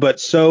show,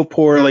 but so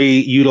poorly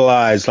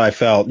utilized, I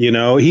felt.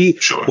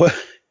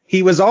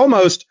 He was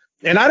almost...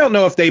 And I don't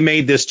know if they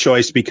made this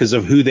choice because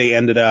of who they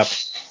ended up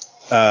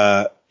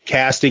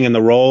casting in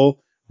the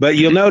role, but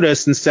you'll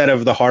notice instead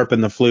of the harp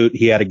and the flute,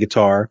 he had a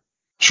guitar.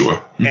 Sure.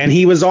 Mm-hmm. And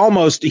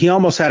he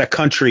almost had a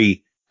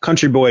country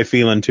boy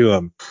feeling to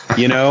him,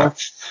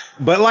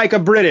 but like a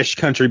British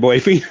country boy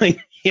feeling.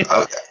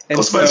 I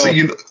was about to say,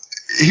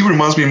 he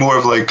reminds me more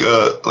of like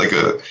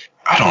a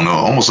I don't know,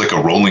 almost like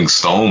a Rolling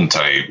Stone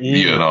type,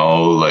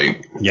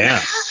 like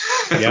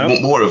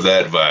more of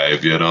that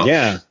vibe,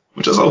 Yeah.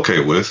 Which I was okay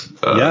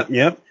with.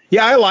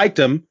 Yeah, I liked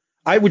him.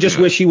 I would just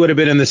wish he would have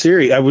been in the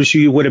series. I wish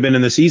he would have been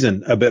in the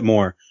season a bit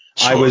more.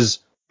 Sure.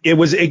 It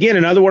was again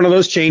another one of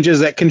those changes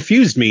that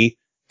confused me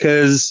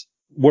because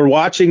we're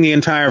watching the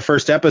entire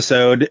first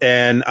episode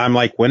and I'm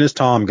like, when is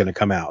Tom going to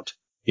come out?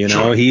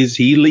 Sure.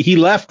 He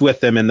left with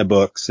them in the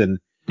books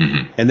and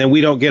then we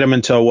don't get him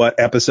until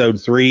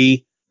episode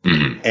 3,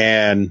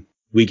 and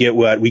we get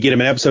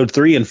him in episode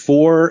 3 and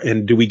 4,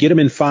 and do we get him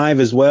in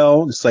 5 as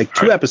well? It's like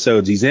 2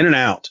 episodes. He's in and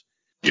out.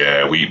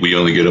 Yeah, we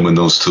only get him in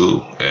those 2,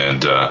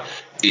 and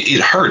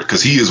it hurt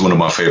because he is one of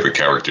my favorite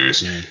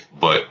characters.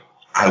 But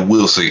I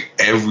will say,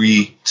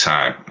 every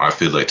time I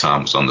feel like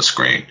Tom was on the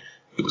screen,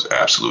 it was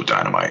absolute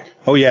dynamite.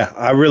 Oh yeah,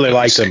 I really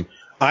liked him.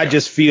 I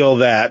just feel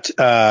that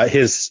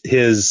his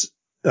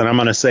and I'm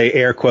going to say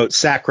air quote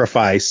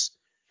sacrifice.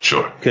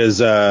 Sure.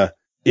 Because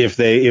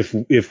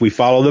if we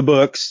follow the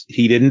books,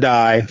 he didn't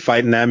die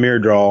fighting that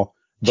Myrddraal,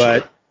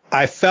 but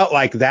I felt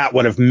like that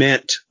would have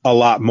meant a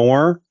lot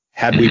more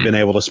had we been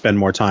able to spend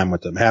more time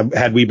with them.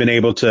 Had we been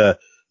able to,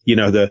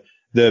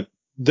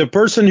 the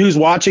person who's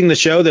watching the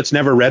show that's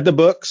never read the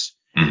books,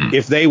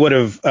 if they would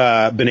have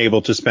been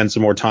able to spend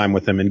some more time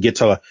with him and get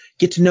to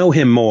know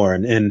him more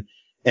and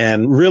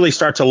really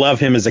start to love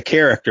him as a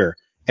character.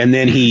 And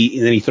then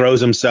he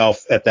throws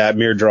himself at that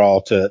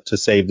Myrddraal to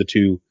save the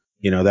 2,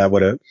 that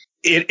would have,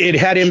 it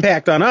had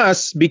impact on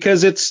us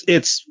because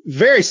it's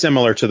very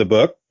similar to the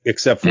book,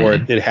 except for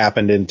it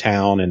happened in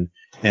town and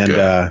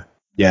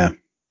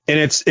And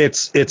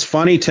it's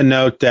funny to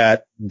note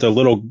that the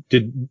little,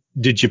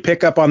 did you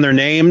pick up on their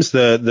names,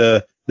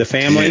 the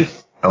family? Yeah.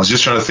 I was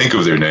just trying to think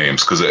of their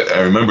names because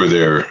I remember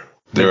they're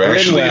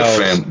actually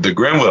a the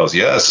Grenwells,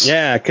 yes.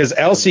 Yeah, because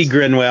Elsie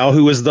Grenwell,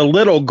 who was the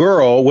little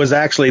girl, was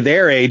actually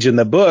their age in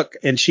the book,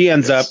 and she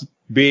ends up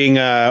being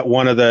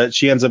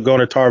she ends up going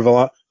to Tar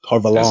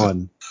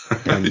Valon.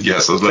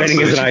 Yes, I was about to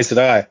training say, is an eye to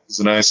die. It's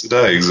an eye to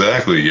die.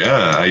 Exactly.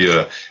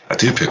 Yeah, I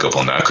did pick up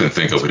on that. I couldn't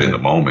think of it in the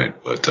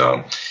moment, but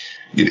one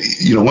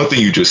thing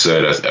you just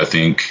said, I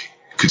think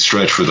could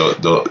stretch for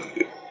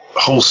the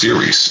whole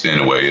series in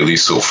a way, at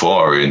least so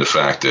far, in the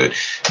fact that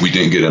we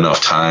didn't get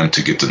enough time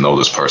to get to know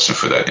this person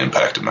for that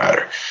impact to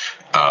matter.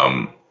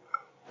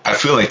 I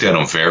feel like that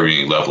on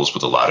varying levels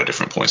with a lot of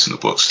different points in the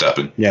book.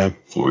 Steppen,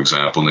 for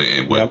example,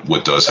 and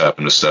what does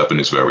happen to Steppen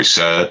is very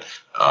sad.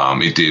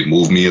 It did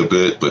move me a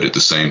bit, but at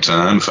the same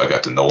time, if I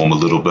got to know him a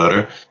little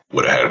better,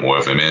 would have had more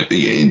of him. And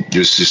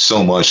there's just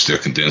so much they're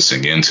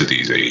condensing into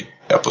these 8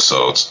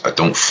 episodes. I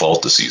don't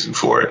fault the season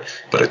for it,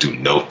 but I do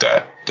note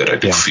that I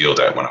do feel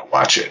that when I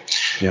watch it.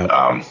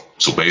 Yeah.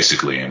 So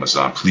basically,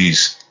 Amazon,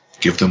 please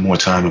give them more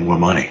time and more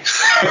money.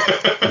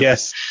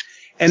 Yes.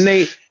 And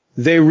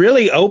they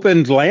really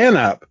opened Lan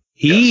up.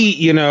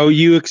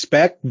 You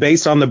expect,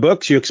 based on the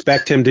books, you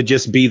expect him to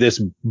just be this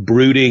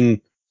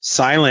brooding,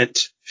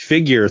 silent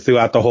figure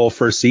throughout the whole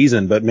first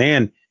season. But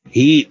man,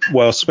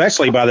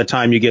 especially by the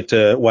time you get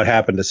to what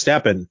happened to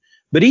Steppen,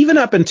 but even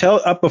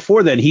up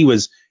before then, he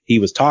was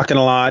talking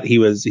a lot. He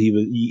was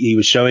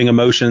showing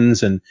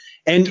emotions, and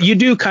you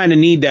do kind of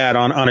need that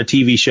on a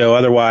TV show.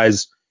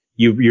 Otherwise,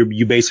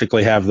 you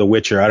basically have The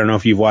Witcher. I don't know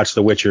if you've watched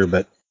The Witcher,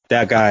 but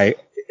that guy,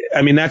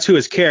 I mean, that's who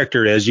his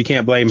character is. You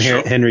can't blame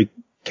Henry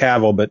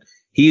Cavill, but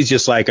he's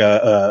just like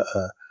a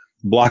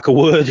block of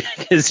wood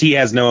because he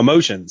has no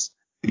emotions.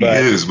 He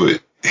is,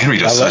 but Henry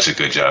does such a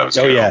good job as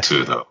Geralt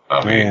too, though.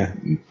 I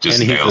mean, just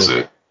nails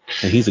it.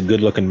 And he's a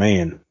good-looking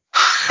man.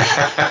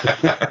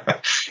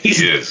 He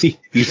is.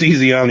 He's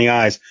easy on the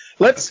eyes.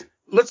 Let's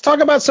talk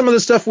about some of the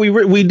stuff we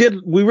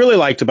really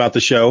liked about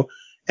the show,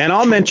 and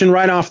I'll mention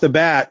right off the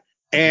bat.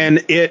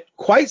 And it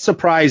quite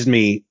surprised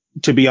me,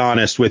 to be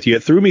honest with you.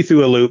 It threw me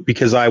through a loop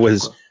because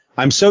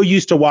I'm so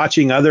used to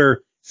watching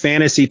other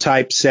fantasy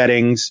type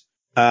settings,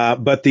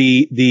 but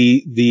the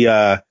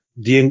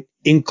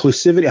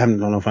inclusivity, I don't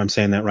know if I'm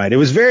saying that right. It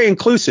was very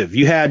inclusive.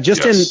 You had in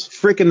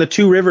freaking the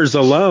Two Rivers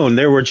alone,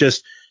 there were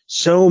just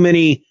so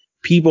many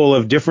people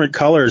of different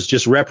colors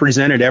just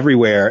represented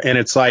everywhere. And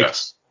it's like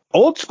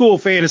old school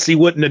fantasy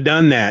wouldn't have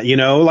done that,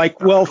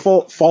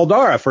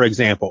 Faldara, for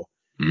example.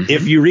 Mm-hmm.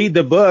 If you read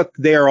the book,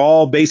 they're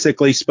all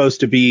basically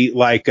supposed to be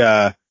like,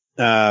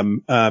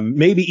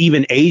 maybe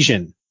even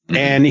Asian. Mm-hmm.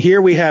 And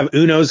here we have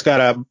Uno's got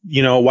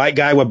a white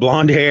guy with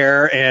blonde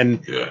hair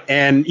and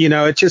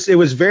it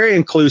was very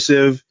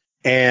inclusive,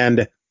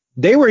 and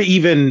they were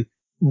even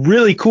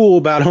really cool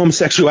about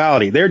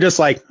homosexuality. They're just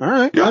like, all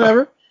right,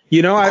 whatever.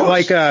 I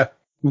like,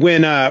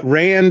 when,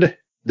 Rand,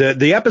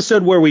 the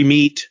episode where we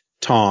meet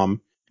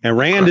Tom and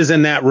Rand is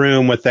in that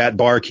room with that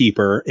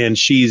barkeeper and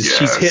she's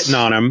hitting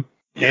on him.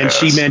 And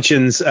she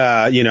mentions,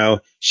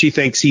 she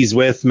thinks he's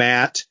with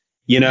Matt,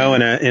 in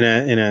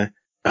a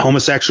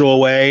homosexual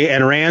way.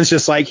 And Rand's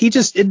just like,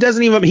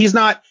 he's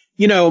not,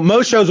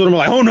 most shows would have been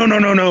like, oh,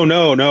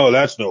 no,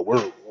 that's no,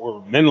 we're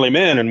manly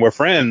men and we're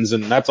friends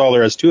and that's all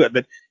there is to it.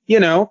 But,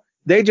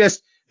 they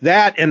just,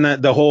 that and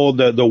the whole,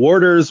 the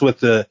warders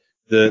with the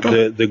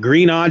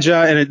green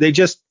Aja, and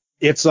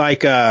it's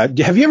like,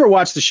 have you ever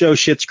watched the show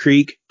Schitt's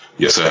Creek?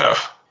 Yes, I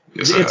have.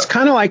 It's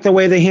kind of like the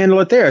way they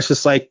handle it there. It's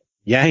just like,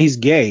 yeah, he's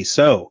gay.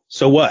 So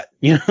what?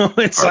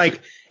 It's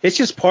like, it's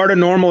just part of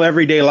normal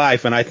everyday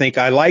life. And I think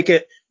I like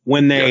it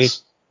when they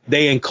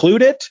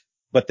include it,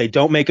 but they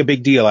don't make a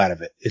big deal out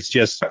of it. It's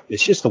just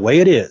the way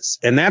it is.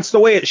 And that's the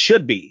way it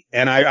should be.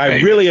 And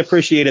I really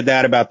appreciated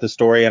that about the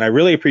story. And I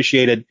really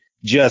appreciated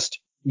just,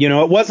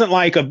 it wasn't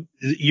like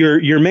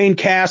your main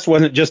cast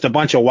wasn't just a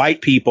bunch of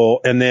white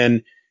people and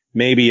then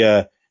maybe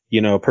a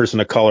person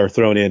of color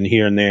thrown in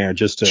here and there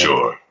just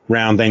to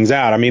round things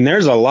out. I mean,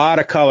 there's a lot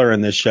of color in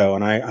this show,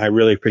 and I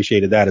really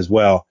appreciated that as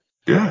well.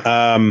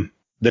 Yeah.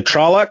 The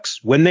Trollocs,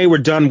 when they were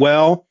done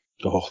well,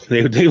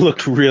 they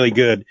looked really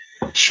good.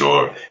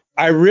 Sure.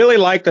 I really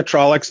like the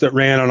Trollocs that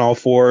ran on all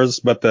fours,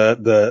 but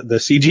the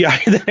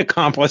CGI that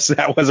accomplished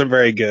that wasn't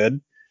very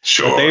good.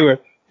 Sure.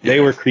 But they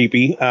were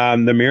creepy.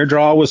 The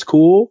Myrddraal was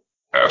cool.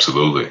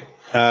 Absolutely.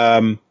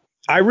 I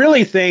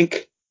really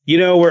think,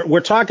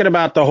 we're talking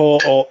about the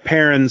whole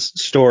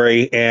Perrin's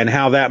story and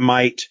how that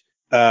might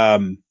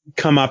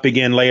come up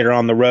again later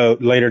down the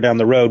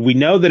road. We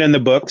know that in the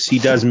books he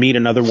does meet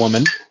another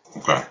woman.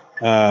 Okay.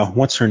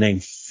 What's her name?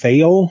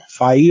 Faile.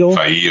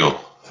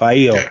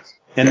 Yes.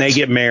 And they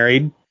get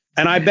married.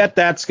 And I bet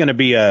that's going to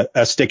be a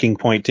sticking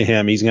point to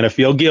him. He's going to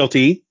feel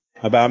guilty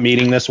about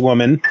meeting this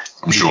woman.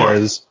 I'm sure.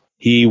 Because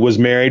he was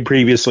married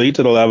previously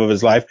to the love of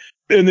his life.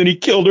 And then he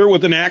killed her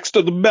with an axe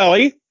to the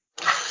belly.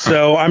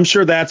 So I'm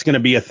sure that's going to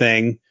be a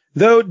thing.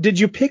 Though, did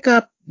you pick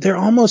up? There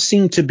almost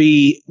seemed to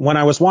be, when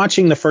I was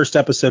watching the first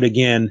episode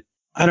again,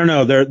 I don't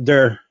know,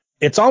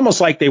 it's almost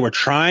like they were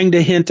trying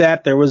to hint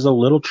at there was a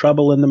little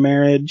trouble in the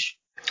marriage.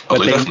 Oh,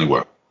 they definitely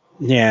were.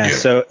 Yeah,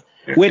 so,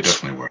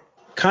 which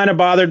kind of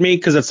bothered me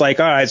because it's like,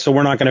 all right, so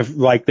we're not going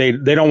to,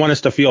 they don't want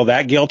us to feel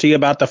that guilty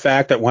about the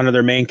fact that one of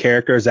their main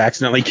characters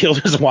accidentally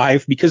killed his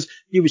wife because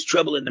there was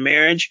trouble in the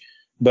marriage.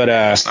 But,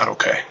 that's not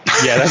okay.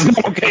 Yeah, that's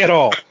not okay at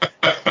all.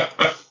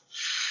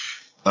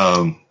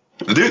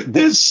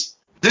 There's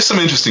some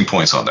interesting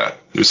points on that.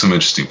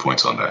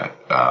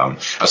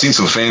 I've seen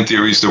some fan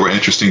theories that were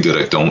interesting that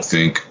I don't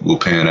think will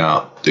pan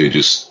out.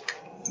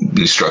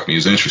 They struck me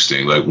as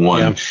interesting. Like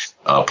one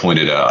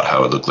pointed out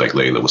how it looked like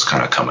Layla was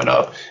kind of coming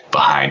up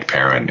behind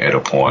Perrin at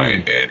a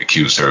point and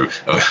accused her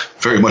of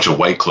very much a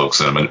White Cloak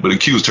sentiment, but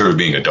accused her of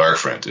being a dark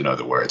friend. In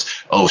other words,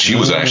 she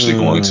was actually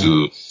going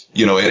to,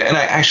 and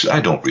I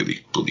don't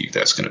really believe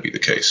that's going to be the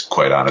case,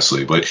 quite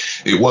honestly, but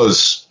it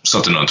was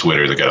something on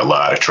Twitter that got a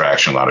lot of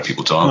traction, a lot of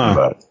people talking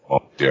about it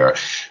there.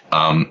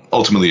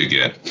 Ultimately,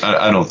 again,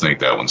 I don't think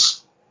that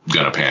one's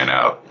going to pan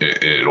out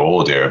at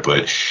all there,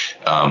 but,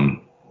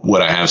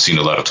 what I have seen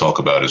a lot of talk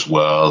about as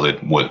well,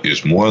 that what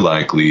is more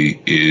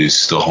likely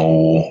is the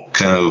whole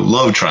kind of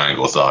love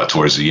triangle thought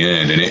towards the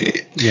end. And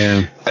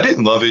I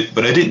didn't love it,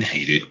 but I didn't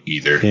hate it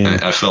either. Yeah.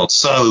 I felt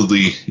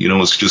solidly, it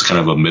was just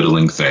kind of a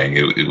middling thing.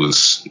 It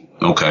was,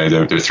 okay,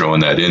 they're throwing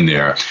that in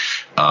there.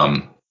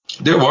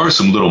 There were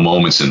some little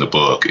moments in the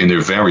book, and they're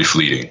very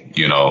fleeting.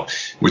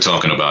 We're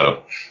talking about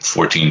a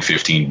 14,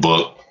 15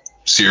 book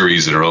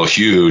series that are all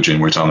huge,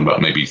 and we're talking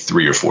about maybe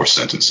 3 or 4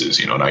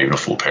 sentences, not even a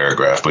full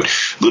paragraph, but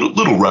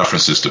little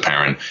references to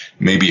Perrin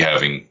maybe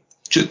having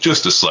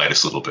just the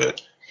slightest little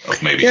bit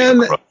of maybe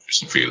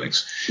some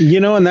feelings.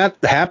 And that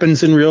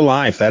happens in real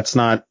life. That's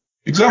not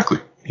exactly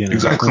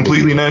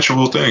completely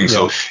natural thing. Yeah.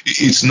 So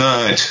it's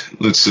not,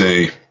 let's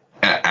say,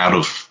 out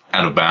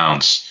of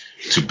bounds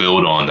to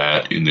build on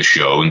that in the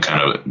show and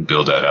kind of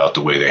build that out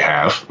the way they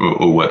have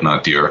or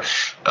whatnot there.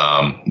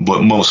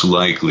 But most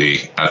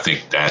likely, I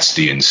think that's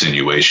the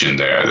insinuation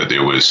there, that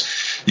there was,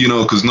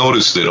 because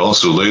notice that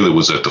also Layla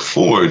was at the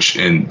Forge,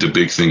 and the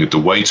big thing at the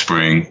White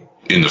Spring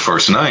in the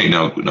first night.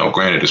 Now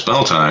granted, it's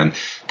Beltane,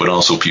 but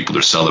also people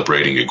are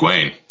celebrating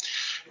Egwene.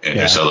 And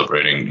they're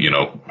celebrating,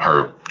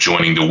 her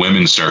joining the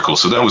women's circle.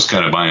 So that was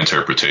kind of my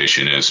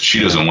interpretation, is she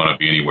doesn't want to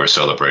be anywhere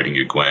celebrating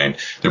Egwene.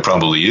 There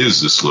probably is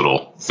this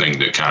little thing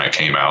that kind of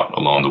came out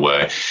along the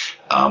way.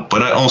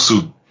 But I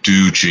also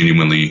do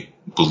genuinely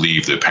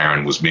believe that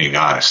Perrin was being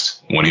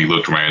honest when he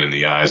looked Rand in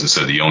the eyes and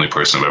said, the only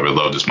person I've ever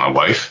loved is my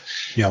wife.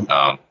 Yep.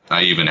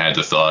 I even had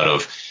the thought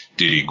of,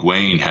 did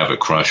Egwene have a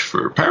crush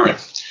for Perrin?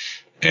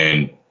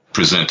 And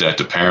present that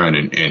to Perrin,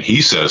 and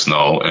he says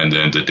no. And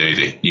then the day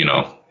that,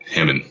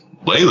 him and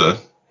Layla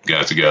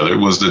got together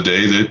was the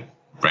day that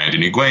Rand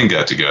and Egwene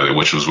got together,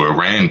 which was where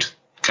Rand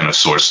kind of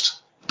sourced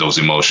those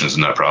emotions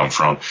and that problem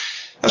from.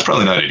 That's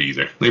probably not it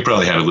either. They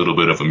probably had a little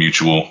bit of a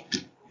mutual,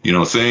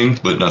 thing,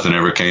 but nothing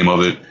ever came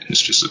of it.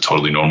 It's just a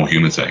totally normal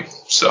human thing.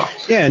 So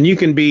yeah, and you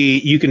can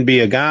be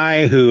a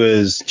guy who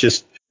is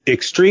just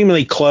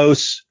extremely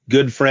close,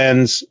 good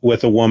friends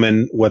with a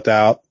woman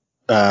without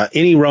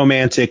any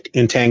romantic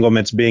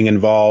entanglements being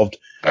involved.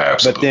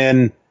 Absolutely. But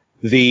then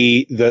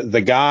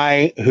the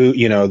guy who,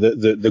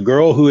 the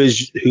girl who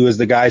is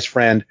the guy's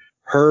friend,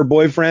 her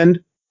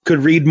boyfriend could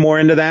read more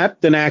into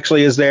that than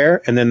actually is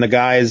there. And then the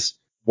guy's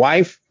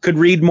wife could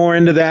read more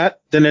into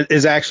that than it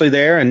is actually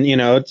there. And,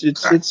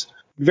 it's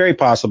very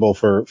possible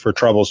for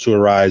troubles to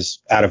arise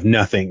out of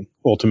nothing,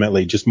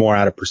 ultimately, just more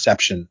out of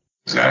perception.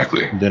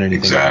 Exactly. Than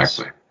anything else.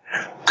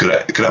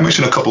 Could I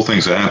mention a couple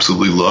things I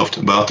absolutely loved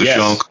about the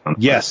show?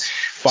 Yes.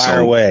 Fire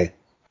away.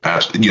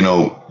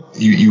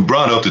 You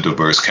brought up the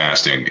diverse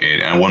casting,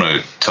 and I want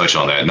to touch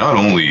on that. Not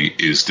only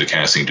is the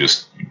casting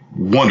just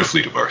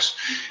wonderfully diverse,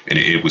 and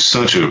it was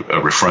such a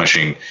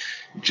refreshing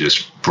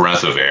just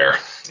breath of air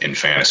in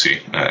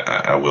fantasy,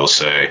 I will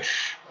say,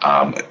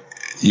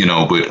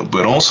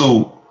 but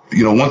also,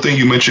 one thing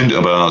you mentioned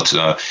about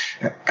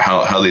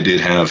how they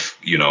did have,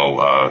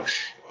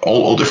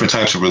 all different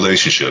types of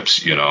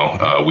relationships.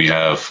 We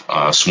have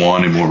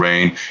Swan and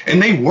Moiraine,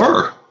 and they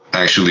were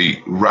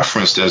actually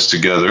referenced as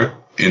together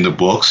in the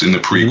books, in the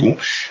prequel.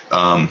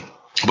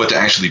 But to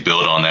actually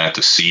build on that,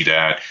 to see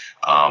that,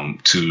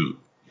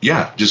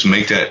 just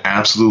make that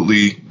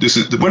absolutely,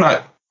 we're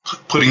not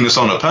putting this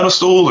on a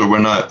pedestal, or we're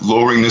not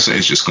lowering this.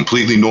 It's just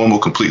completely normal,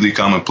 completely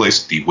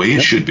commonplace. The way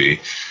it should be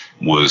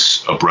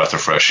was a breath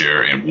of fresh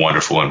air and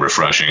wonderful and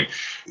refreshing.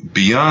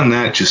 Beyond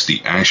that, just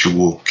the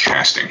actual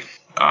casting,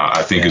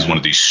 I think is one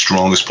of the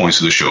strongest points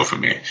of the show for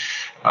me.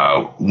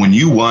 When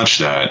you watch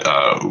that,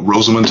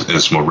 Rosamund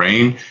as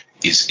Moiraine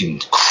is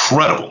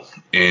incredible.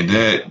 And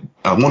that,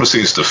 I want to say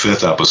it's the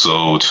 5th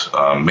episode,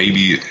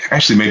 maybe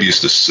it's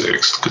the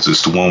 6th, because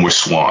it's the one where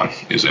Swan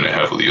is in it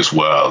heavily as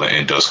well,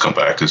 and does come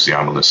back as the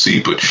Amaryllis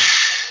Sea. But,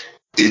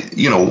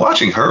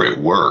 watching her at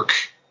work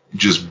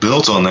just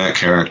built on that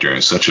character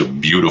in such a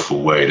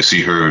beautiful way. To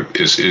see her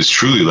is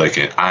truly like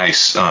an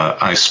Aes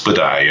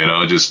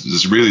Sedai,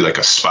 just really like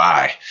a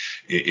spy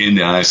in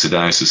the Aes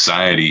Sedai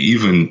society,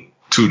 even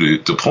to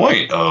the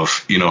point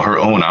of, her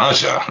own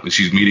Aja.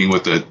 She's meeting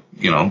with the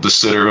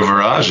sitter of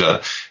her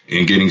Aja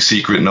and getting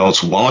secret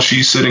notes while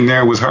she's sitting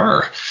there with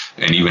her,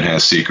 and even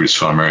has secrets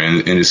from her.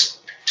 And it's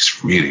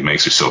just really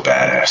makes her so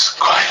badass,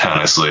 quite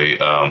honestly.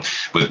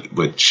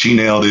 But she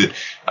nailed it.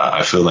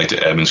 I feel like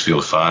the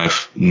Ebonsfield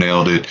 5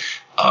 nailed it.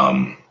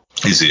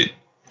 Is it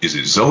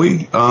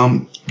Zoe,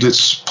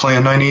 that's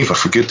playing Nynaeve? I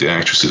forget the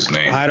actress's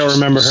name. I don't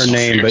remember her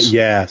name, but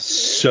yeah,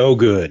 so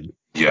good.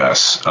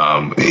 Yes,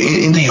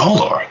 and they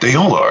all are. They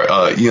all are.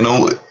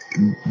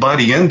 By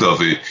the end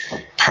of it,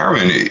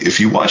 Perrin, if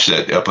you watch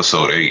that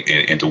episode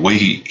 8, and the way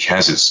he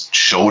has his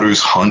shoulders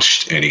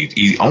hunched, and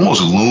he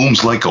almost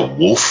looms like a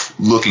wolf,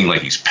 looking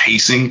like he's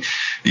pacing,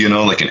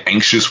 like an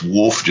anxious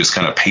wolf, just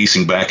kind of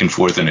pacing back and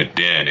forth in a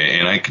den,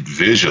 and I could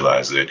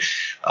visualize it.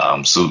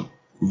 So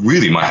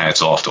really, my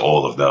hat's off to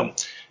all of them,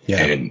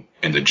 and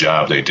the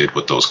job they did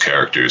with those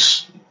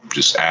characters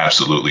just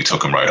absolutely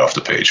took them right off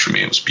the page for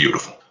me. It was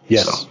beautiful.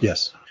 Yes,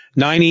 yes.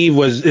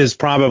 Nynaeve is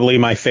probably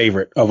my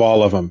favorite of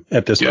all of them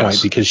at this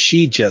point, because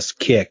she just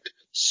kicked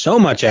so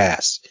much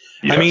ass.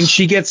 Yes. I mean,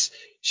 she gets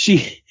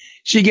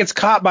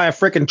caught by a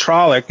frickin'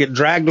 Trolloc, get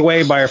dragged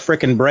away by a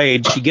frickin'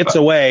 braid. She gets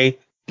away.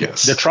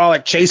 Yes. The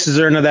Trolloc chases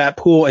her into that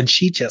pool, and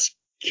she just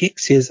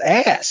kicks his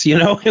ass.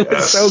 It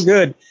was so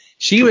good.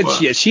 She was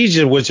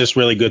just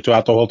really good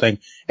throughout the whole thing.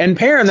 And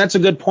Perrin, that's a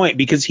good point,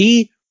 because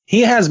he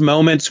has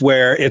moments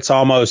where it's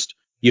almost,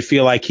 you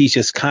feel like he's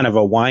just kind of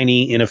a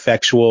whiny,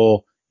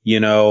 ineffectual,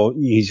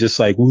 he's just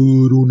like, I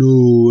don't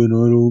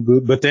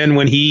know. But then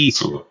when he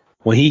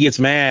gets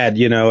mad,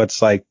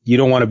 it's like, you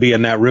don't want to be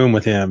in that room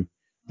with him.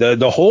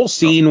 The whole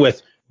scene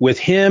with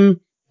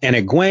him and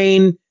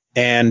Egwene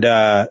and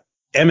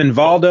Emin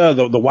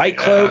Valda, the White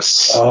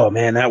Cloaks. Oh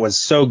man, that was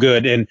so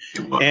good. And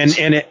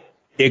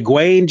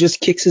Egwene just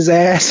kicks his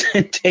ass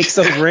and takes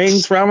those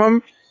rings from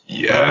him.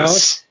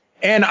 Yes.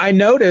 And I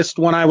noticed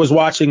when I was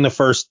watching the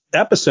first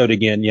episode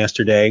again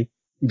yesterday,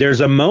 there's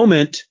a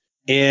moment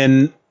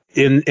in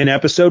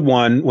episode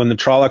 1 when the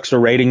Trollocs are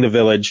raiding the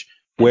village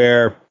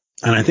where,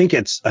 and I think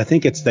it's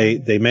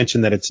they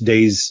mentioned that it's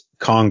Days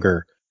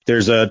Conger.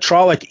 There's a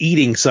Trolloc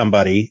eating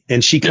somebody,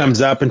 and she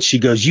comes up and she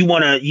goes, you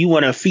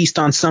wanna feast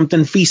on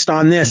something? Feast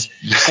on this.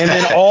 And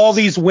then all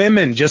these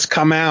women just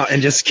come out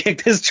and just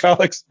kick this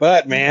Trolloc's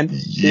butt, man.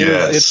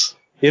 Yes.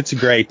 It's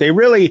great. They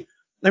really,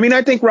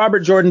 I think Robert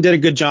Jordan did a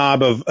good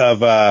job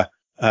of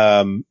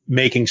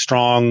making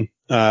strong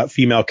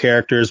female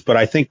characters, but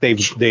I think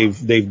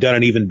they've done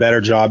an even better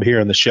job here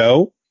in the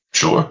show.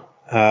 Sure.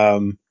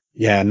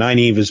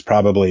 Nynaeve is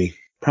probably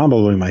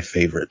my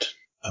favorite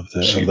of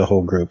the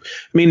whole group.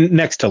 I mean,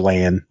 next to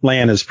Lan.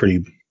 Lan's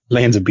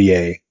a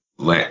BA.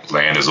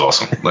 Lan is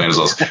awesome. Lan is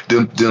awesome.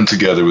 them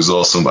together is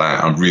awesome.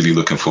 I'm really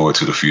looking forward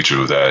to the future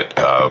of that.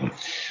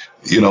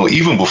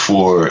 Even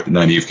before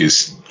Nynaeve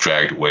gets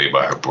dragged away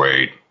by her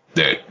braid,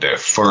 that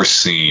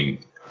first scene,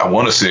 I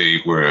want to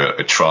say where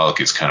a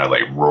Trolloc is kind of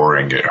like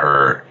roaring at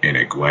her in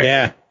Egwene.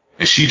 Yeah.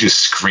 And she just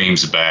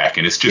screams back,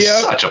 and it's just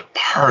such a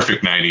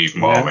perfect Nynaeve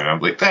moment. I'm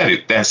like,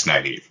 that's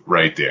Nynaeve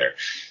right there.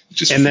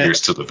 Just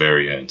fierce to the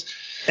very end.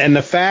 And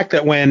the fact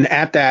that when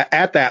at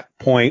that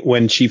point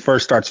when she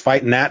first starts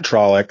fighting that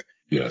Trolloc,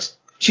 yes,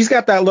 she's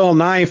got that little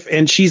knife,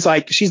 and she's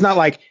not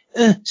like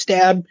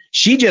stab.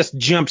 She just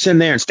jumps in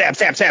there and stab.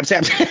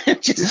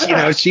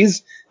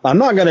 Just I'm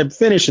not gonna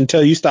finish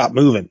until you stop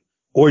moving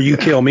or you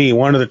kill me.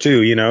 One of the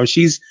two.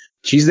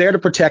 She's there to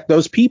protect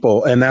those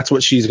people, and that's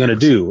what she's gonna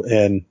do.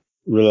 And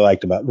really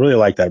like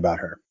that about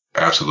her.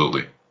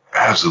 Absolutely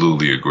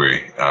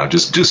agree.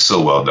 Just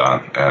so well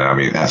done.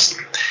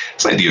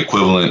 It's like the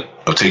equivalent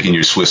of taking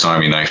your Swiss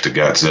Army knife to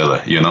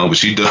Godzilla, but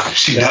she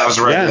dives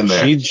right in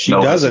there. She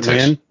does it,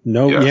 man.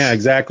 No, yeah,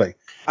 exactly.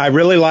 I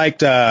really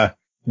liked,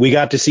 we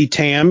got to see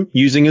Tam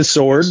using his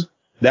sword.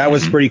 That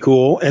was pretty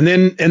cool. And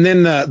then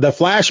the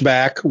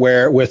flashback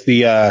where with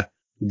the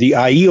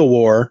Aiel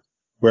War,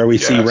 where we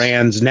see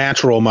Rand's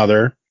natural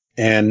mother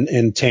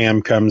and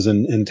Tam comes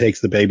and takes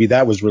the baby.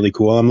 That was really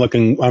cool.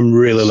 I'm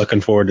really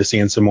looking forward to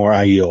seeing some more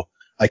Aiel.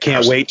 I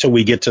can't wait till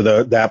we get to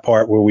that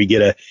part where we get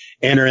to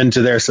enter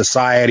into their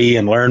society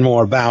and learn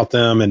more about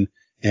them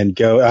and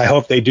go. I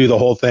hope they do the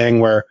whole thing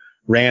where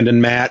Rand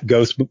and Mat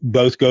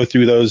both go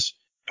through those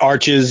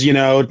arches,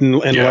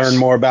 and learn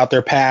more about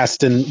their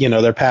past and,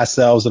 their past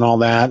selves and all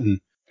that. And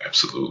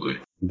absolutely.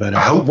 But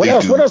what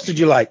else did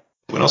you like?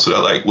 What else did I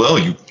like? Well,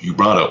 you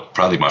brought up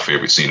probably my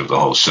favorite scene of the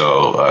whole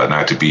show.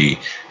 Not to be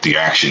the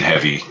action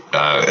heavy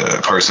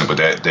person, but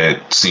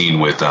that scene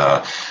with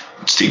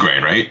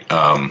Tigraine, right?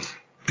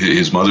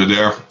 His mother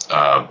there,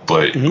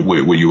 but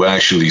where you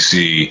actually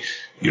see,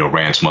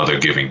 Rand's mother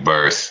giving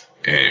birth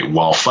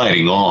while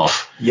fighting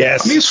off.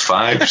 Yes. It's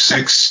 5,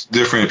 6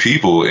 different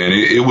people, and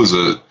it was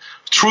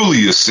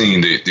truly a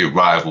scene that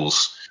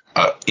rivals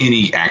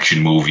any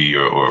action movie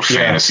or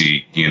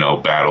fantasy,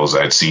 battles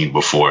I'd seen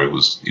before. It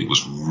was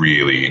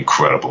really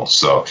incredible.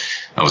 So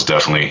I was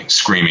definitely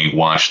screaming,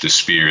 "Watch the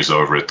spears"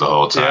 over it the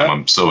whole time.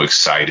 I'm so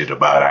excited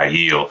about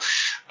Aiel.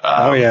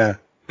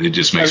 It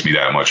just makes me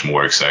that much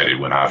more excited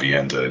when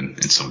Aviendha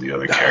and some of the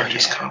other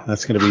characters come.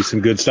 That's going to be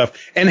some good stuff.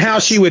 And how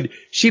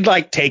she'd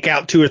like take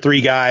out 2 or 3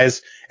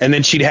 guys, and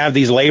then she'd have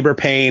these labor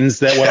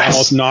pains that would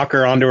almost knock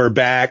her onto her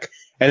back.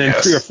 And then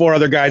 3 or 4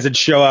 other guys would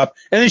show up,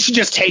 and then she'd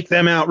just take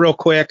them out real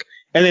quick,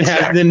 and then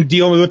then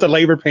deal with the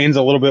labor pains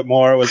a little bit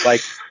more. It was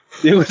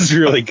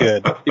really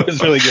good. It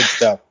was really good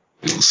stuff.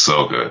 It was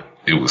so good.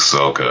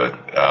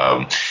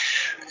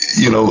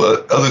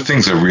 Other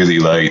things I really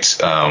liked.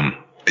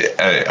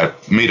 I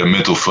made a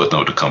mental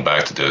footnote to come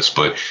back to this,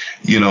 but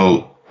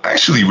I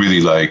actually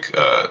really like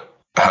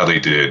how they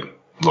did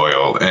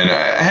Loyal, and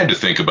I had to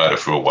think about it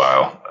for a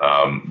while.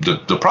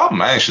 The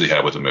problem I actually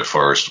had with him at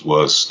first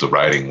was the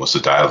writing, was the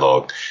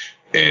dialogue,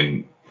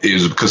 and it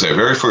was because that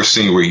very first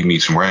scene where he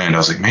meets Rand, I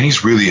was like, man,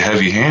 he's really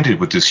heavy-handed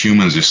with this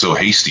humans are so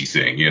hasty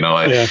thing. You know,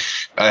 I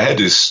had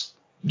this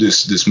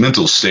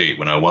mental state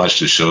when I watched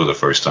the show the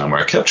first time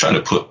where I kept trying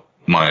to put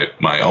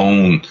my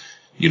own,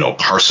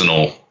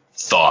 personal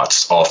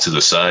thoughts off to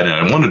the side, and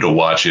I wanted to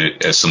watch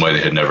it as somebody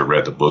that had never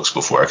read the books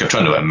before. I kept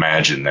trying to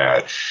imagine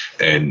that,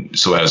 and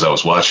so as I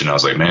was watching, I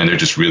was like, man, they're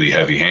just really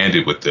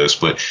heavy-handed with this.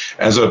 But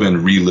as I've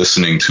been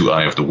re-listening to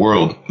Eye of the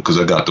World, because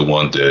I got the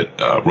one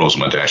that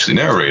Rosamund actually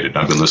narrated,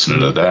 I've been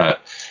listening to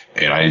that,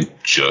 and I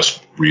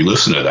just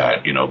re-listened to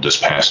that, this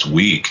past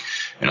week,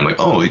 and I'm like,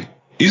 oh,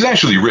 he's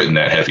actually written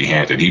that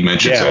heavy-handed. He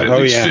mentions that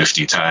at least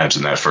 50 times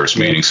in that first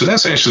meeting, so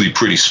that's actually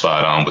pretty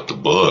spot on with the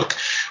book.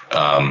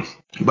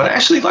 But I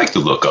actually like the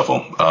look of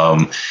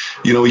him.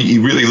 He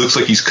really looks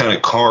like he's kind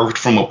of carved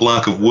from a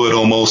block of wood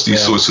almost,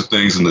 these sorts of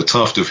things. And the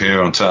tuft of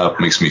hair on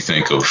top makes me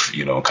think of,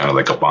 kind of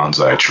like a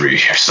bonsai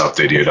tree or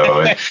something,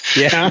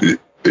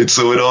 And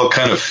so it all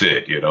kind of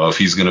fit, if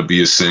he's going to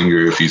be a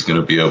singer, if he's going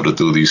to be able to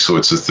do these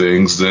sorts of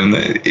things, then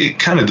it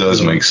kind of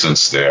does make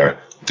sense there.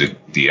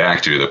 The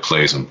actor that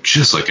plays him,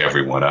 just like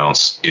everyone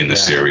else in the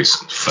series,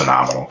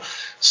 phenomenal.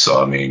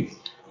 So, I mean,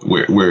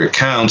 where it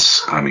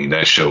counts, I mean,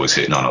 that show is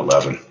hitting on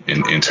 11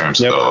 in terms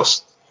of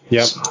those.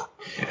 Yep. So,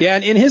 yeah,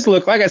 and in his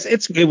look, like I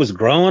said, it was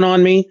growing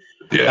on me.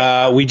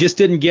 Yeah. We just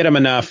didn't get him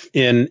enough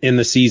in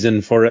the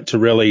season for it to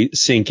really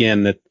sink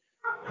in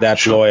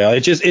that's Loyal.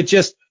 It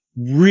just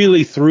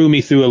really threw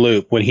me through a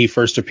loop when he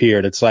first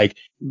appeared. It's like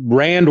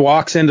Rand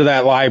walks into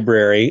that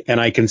library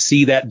and I can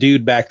see that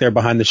dude back there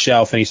behind the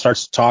shelf and he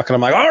starts talking.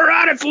 I'm like, all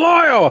right, it's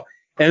Loyal.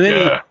 And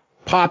then he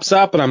pops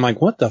up and I'm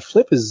like, what the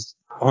flip is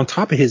on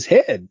top of his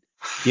head?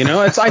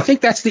 I think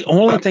that's the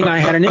only thing I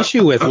had an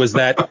issue with was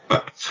that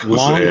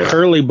long,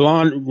 curly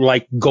blonde,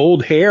 like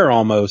gold hair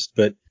almost.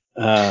 But,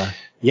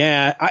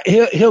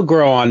 he'll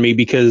grow on me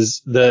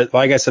because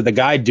like I said, the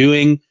guy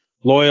doing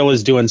Loyal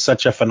is doing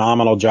such a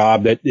phenomenal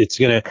job that it's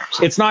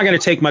not going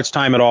to take much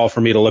time at all for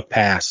me to look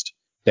past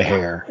the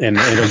hair, and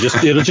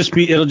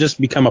it'll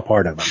just become a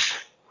part of him.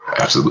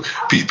 Absolutely.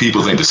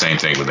 People think the same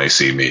thing when they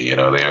see me,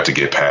 they have to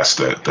get past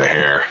the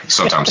hair,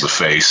 sometimes the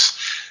face.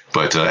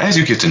 But as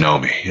you get to know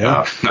me,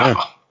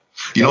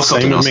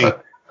 something else I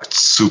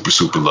super,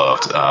 super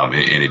loved, and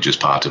it just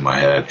popped in my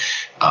head.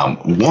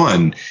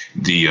 One,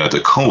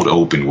 the cold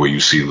open where you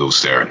see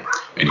Lews Therin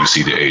and you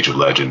see the Age of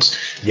Legends.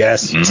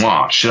 Yes.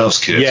 Mwah, chef's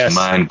kiss,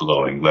 mind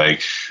blowing.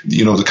 Like,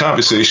 the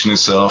conversation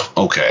itself,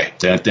 okay,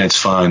 that's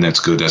fine,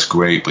 that's good, that's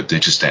great. But then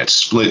just that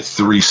split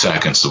 3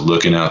 seconds of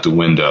looking out the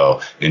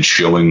window and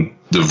showing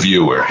the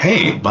viewer,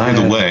 hey, by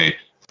the way,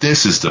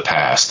 this is the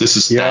past. This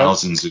is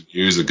thousands of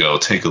years ago.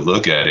 Take a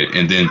look at it.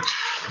 And then,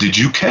 did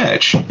you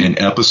catch in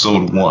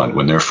episode 1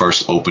 when they're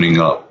first opening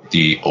up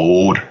the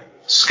old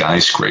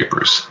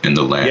skyscrapers in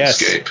the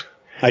landscape? Yes,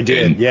 I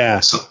did.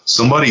 And so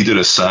somebody did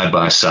a side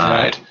by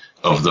side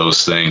of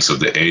those things, of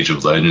the Age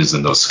of Legends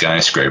and those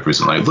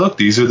skyscrapers, and like, look,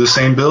 these are the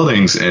same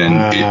buildings,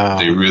 and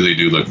they really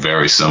do look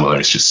very similar.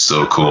 It's just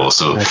so cool.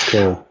 So that's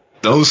cool.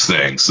 Those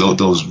things,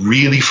 those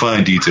really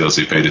fine details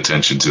they paid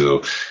attention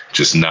to,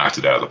 just knocked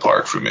it out of the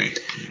park for me.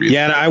 Really.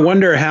 Yeah, and I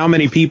wonder how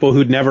many people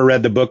who'd never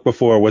read the book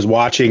before was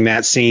watching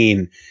that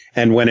scene,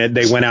 and when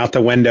they went out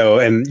the window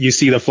and you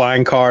see the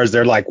flying cars,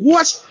 they're like,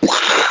 "What?"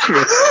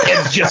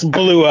 It just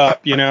blew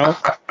up,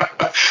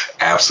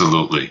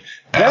 Absolutely.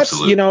 That's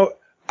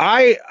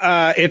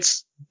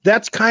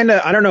that's kind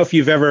of, I don't know if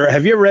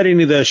have you ever read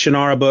any of the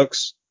Shannara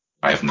books?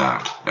 I have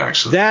not,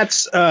 actually.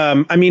 That's,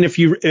 I mean, if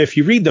you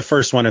read the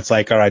first one, it's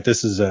like, all right,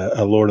 this is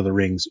a Lord of the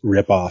Rings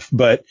ripoff.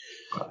 But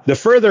the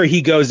further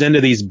he goes into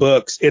these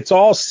books, it's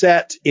all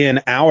set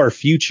in our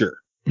future.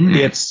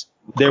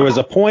 There was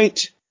a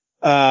point,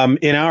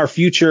 in our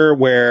future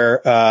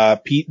where,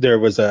 there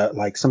was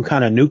some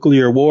kind of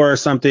nuclear war or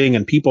something,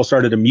 and people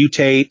started to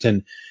mutate,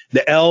 and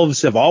the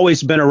elves have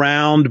always been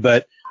around,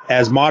 but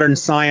as modern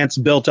science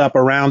built up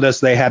around us,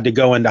 they had to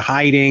go into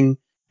hiding.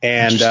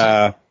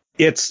 And,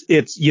 it's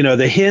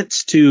the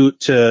hints to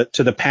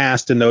the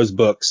past in those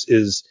books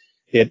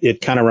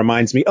it kind of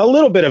reminds me a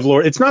little bit of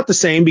Lord. It's not the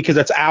same because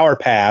it's our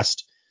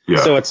past. Yeah.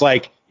 So it's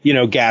like,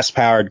 gas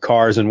powered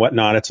cars and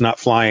whatnot. It's not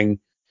flying,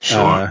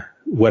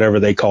 whatever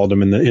they called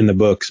them in the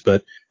books.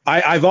 But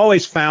I've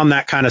always found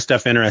that kind of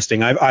stuff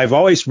interesting. I've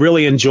always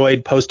really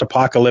enjoyed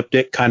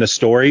post-apocalyptic kind of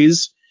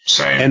stories.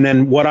 Same. And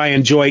then what I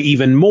enjoy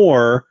even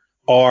more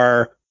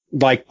are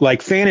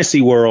like fantasy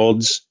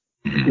worlds,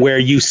 where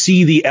you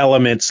see the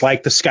elements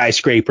like the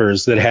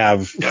skyscrapers that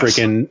have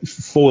freaking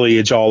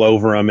foliage all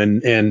over them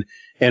and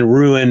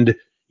ruined,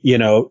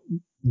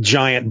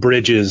 giant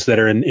bridges that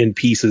are in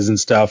pieces and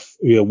stuff,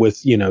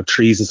 with,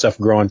 trees and stuff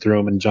growing through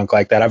them and junk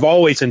like that. I've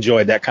always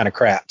enjoyed that kind of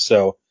crap.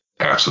 So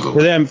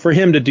absolutely, for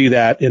him to do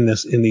that in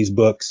these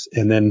books,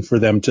 and then for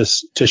them to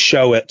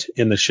show it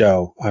in the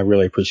show, I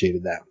really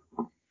appreciated that.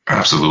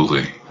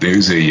 Absolutely.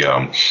 There's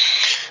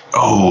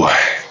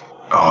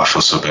I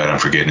feel so bad I'm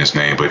forgetting his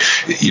name, but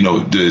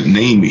the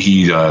name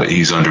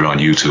he's under on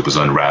YouTube is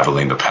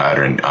Unraveling the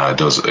Pattern.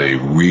 Does a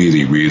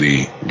really,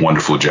 really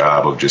wonderful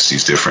job of just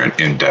these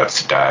different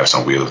in-depth dives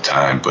on Wheel of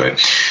Time.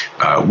 But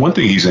one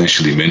thing he's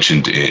actually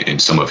mentioned in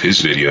some of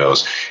his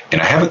videos,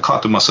 and I haven't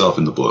caught them myself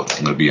in the book,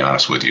 I'm going to be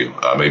honest with you.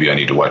 Maybe I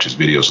need to watch his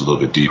videos a little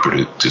bit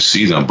deeper to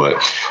see them.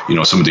 But,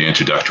 some of the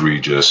introductory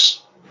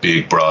just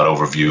big, broad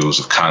overviews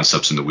of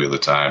concepts in the Wheel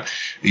of Time.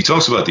 He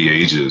talks about the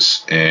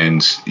ages,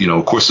 and,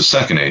 of course, the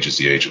second age is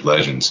the Age of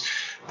Legends.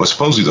 But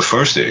supposedly the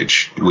first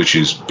age, which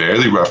is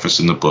barely referenced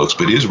in the books,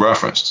 but is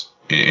referenced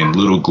in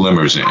little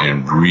glimmers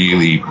and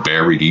really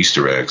buried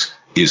Easter eggs,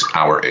 is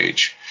our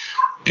age.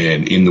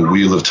 And in the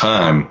Wheel of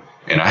Time,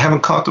 and I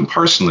haven't caught them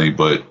personally,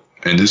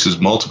 and this is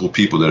multiple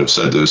people that have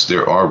said this,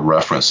 there are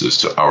references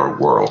to our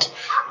world,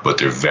 but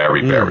they're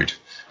very buried.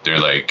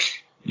 They're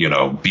like,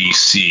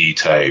 BC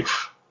type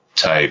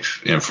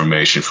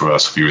information for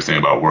us if you were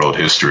thinking about world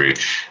history.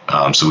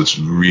 So it's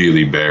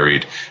really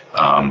buried.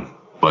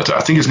 But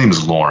I think his name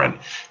is Lauren.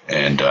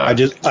 And I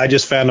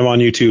just found him on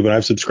YouTube and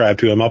I've subscribed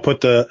to him. I'll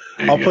put the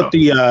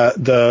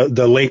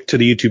link to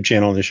the YouTube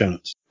channel in the show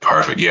notes.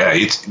 Perfect. Yeah,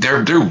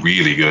 they're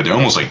really good. They're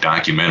almost like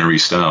documentary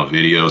style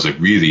videos. I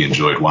really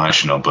enjoyed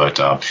watching them. But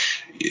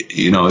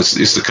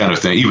it's the kind of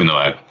thing, even though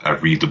I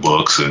read the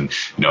books and,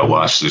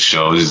 watch the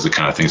show, this is the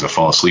kind of things I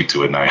fall asleep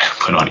to at night. I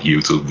put on a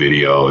YouTube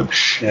video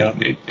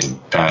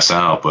and pass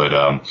out. But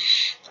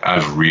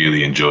I've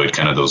really enjoyed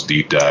kind of those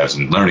deep dives,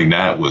 and learning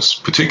that was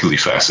particularly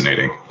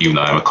fascinating, even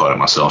though I haven't caught it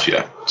myself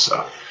yet.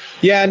 So.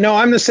 Yeah, no,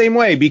 I'm the same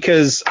way,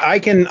 because I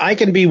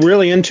can be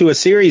really into a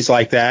series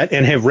like that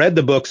and have read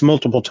the books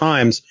multiple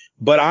times,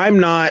 but I'm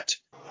not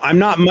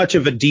much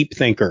of a deep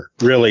thinker,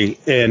 really.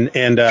 And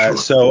Sure.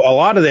 So a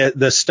lot of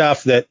the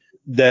stuff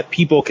that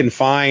people can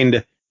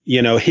find,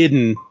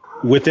 hidden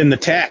within the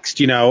text,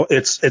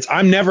 it's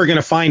I'm never going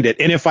to find it.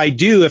 And if I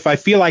do, if I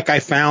feel like I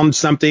found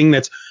something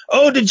that's,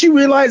 oh, did you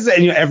realize that?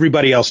 And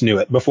everybody else knew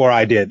it before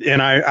I did. And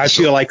I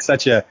feel like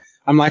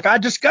I'm like, I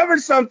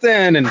discovered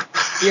something. And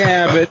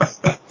yeah,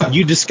 but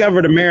you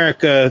discovered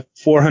America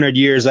 400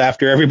 years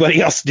after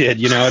everybody else did.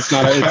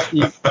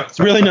 It's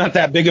really not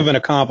that big of an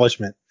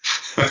accomplishment.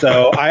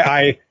 So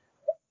I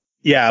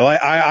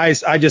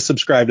just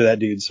subscribe to that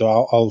dude. So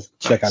I'll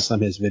check out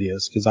some of his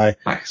videos, because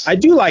I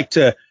do like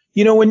to,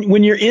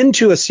 when you're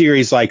into a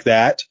series like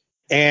that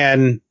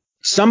and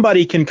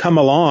somebody can come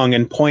along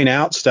and point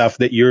out stuff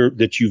that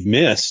you've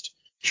missed,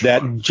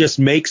 that just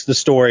makes the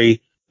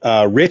story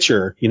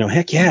richer,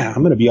 heck yeah,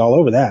 I'm going to be all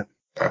over that.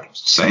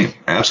 Same.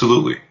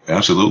 Absolutely.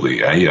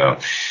 I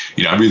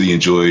really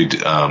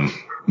enjoyed,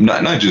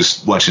 not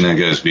just watching that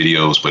guy's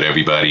videos, but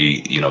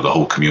everybody, the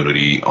whole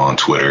community on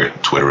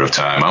Twitter of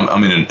Time.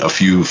 I'm in a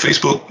few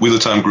Facebook Wheel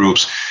of Time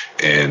groups,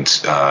 and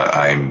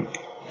I'm,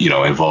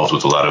 involved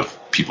with a lot of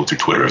people through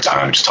Twitter of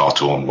Time, just talk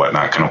to them and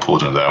whatnot, kind of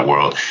pulled into that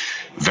world.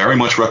 Very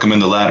much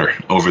recommend the latter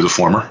over the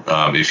former,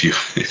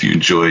 if you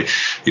enjoy,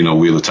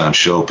 Wheel of Time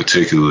show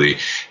particularly.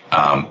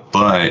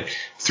 But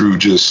through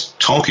just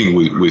talking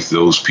with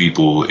those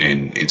people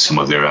and some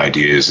of their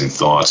ideas and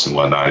thoughts and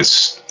whatnot,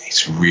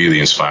 it's really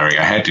inspiring.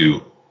 I had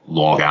to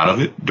log out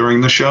of it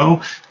during the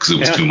show because it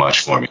was too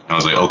much for me. I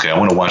was like, okay, I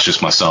want to watch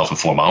this myself and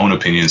form my own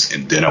opinions,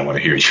 and then I want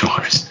to hear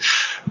yours.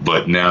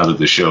 But now that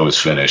the show is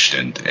finished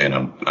and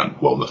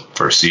the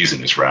first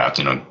season is wrapped,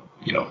 and I'm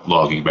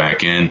logging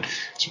back in,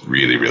 it's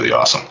really, really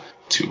awesome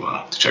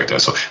to check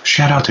that. So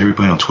shout out to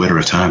everybody on Twitter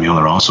of Time. Y'all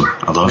are awesome.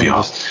 I love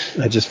y'all.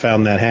 I just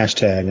found that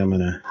hashtag. I'm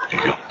gonna. There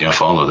you go. Yeah,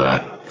 follow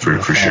that for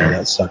sure.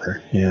 That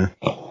sucker. Yeah.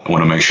 I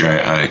want to make sure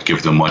I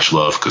give them much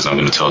love, because I'm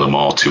going to tell them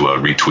all to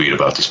retweet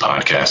about this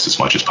podcast as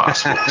much as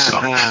possible. So.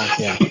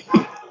 Yeah.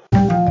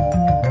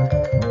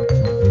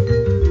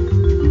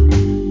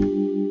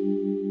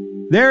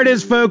 There it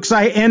is, folks.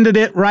 I ended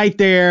it right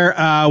there.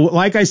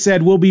 Like I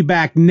said, we'll be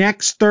back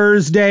next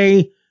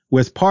Thursday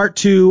with part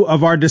 2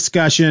 of our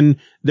discussion.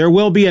 There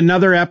will be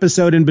another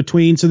episode in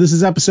between. So this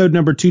is episode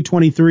number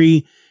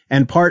 223,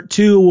 and part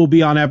 2 will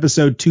be on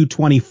episode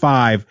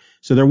 225.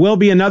 So there will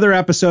be another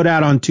episode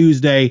out on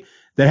Tuesday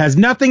that has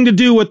nothing to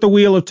do with the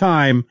Wheel of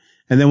Time.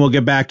 And then we'll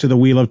get back to the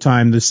Wheel of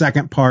Time, the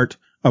second part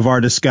of our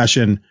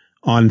discussion,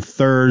 on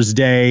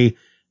Thursday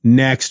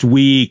next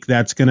week.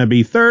 That's going to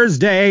be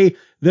Thursday,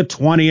 the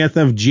 20th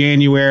of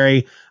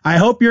January. I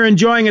hope you're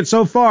enjoying it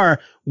so far.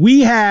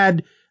 We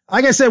had,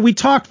 like I said, we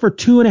talked for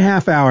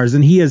 2.5 hours,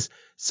 and he is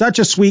such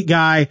a sweet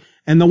guy.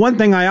 And the one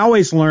thing I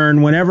always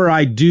learn whenever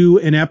I do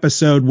an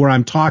episode where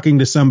I'm talking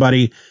to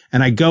somebody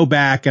and I go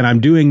back and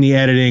I'm doing the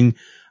editing,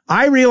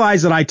 I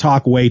realize that I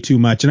talk way too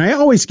much, and I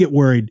always get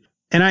worried.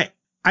 And I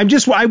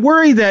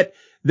worry that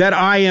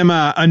I am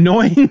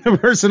annoying the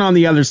person on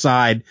the other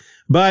side.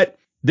 But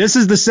this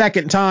is the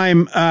second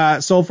time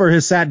Sulfur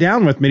has sat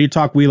down with me to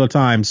talk Wheel of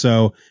Time.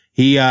 So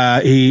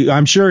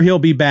I'm sure he'll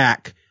be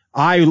back.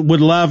 I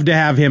would love to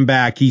have him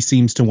back. He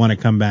seems to want to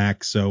come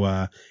back.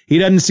 So he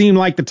doesn't seem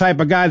like the type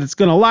of guy that's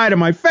going to lie to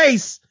my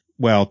face.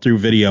 Well, through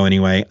video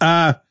anyway.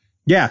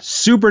 Yeah,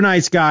 super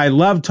nice guy.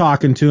 Love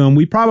talking to him.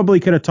 We probably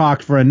could have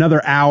talked for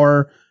another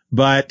hour,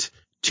 but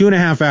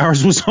 2.5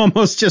 hours was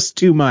almost just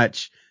too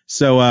much.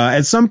 So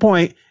at some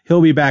point,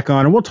 he'll be back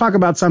on, and we'll talk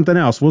about something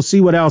else. We'll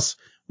see what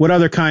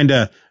other kind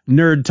of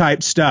nerd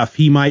type stuff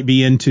he might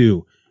be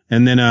into.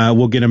 And then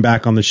we'll get him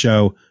back on the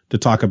show to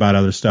talk about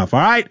other stuff.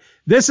 All right,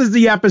 this is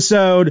the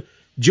episode.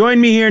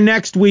 Join me here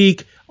next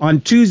week.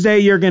 On Tuesday,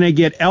 you're going to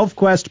get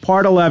ElfQuest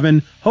Part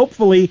 11.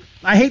 Hopefully,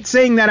 I hate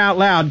saying that out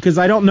loud because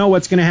I don't know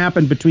what's going to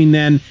happen between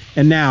then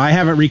and now. I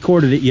haven't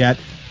recorded it yet,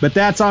 but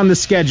that's on the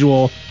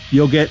schedule.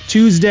 You'll get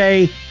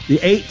Tuesday, the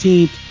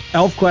 18th,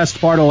 ElfQuest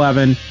Part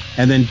 11,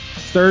 and then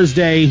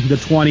Thursday, the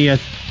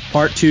 20th,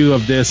 Part 2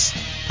 of this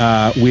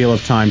Wheel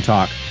of Time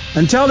talk.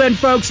 Until then,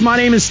 folks, my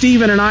name is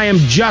Steven, and I am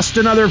just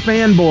another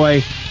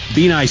fanboy.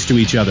 Be nice to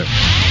each other.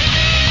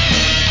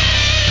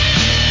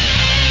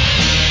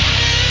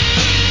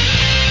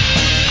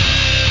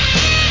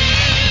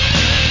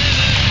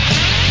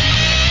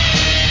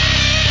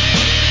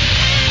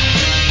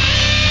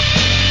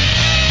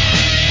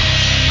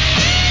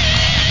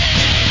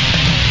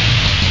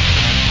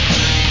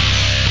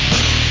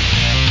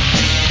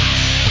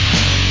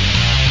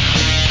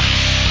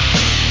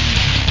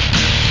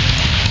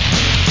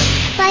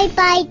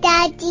 Bye-bye,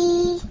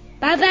 Daddy.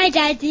 Bye-bye,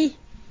 Daddy.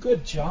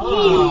 Good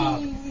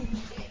job.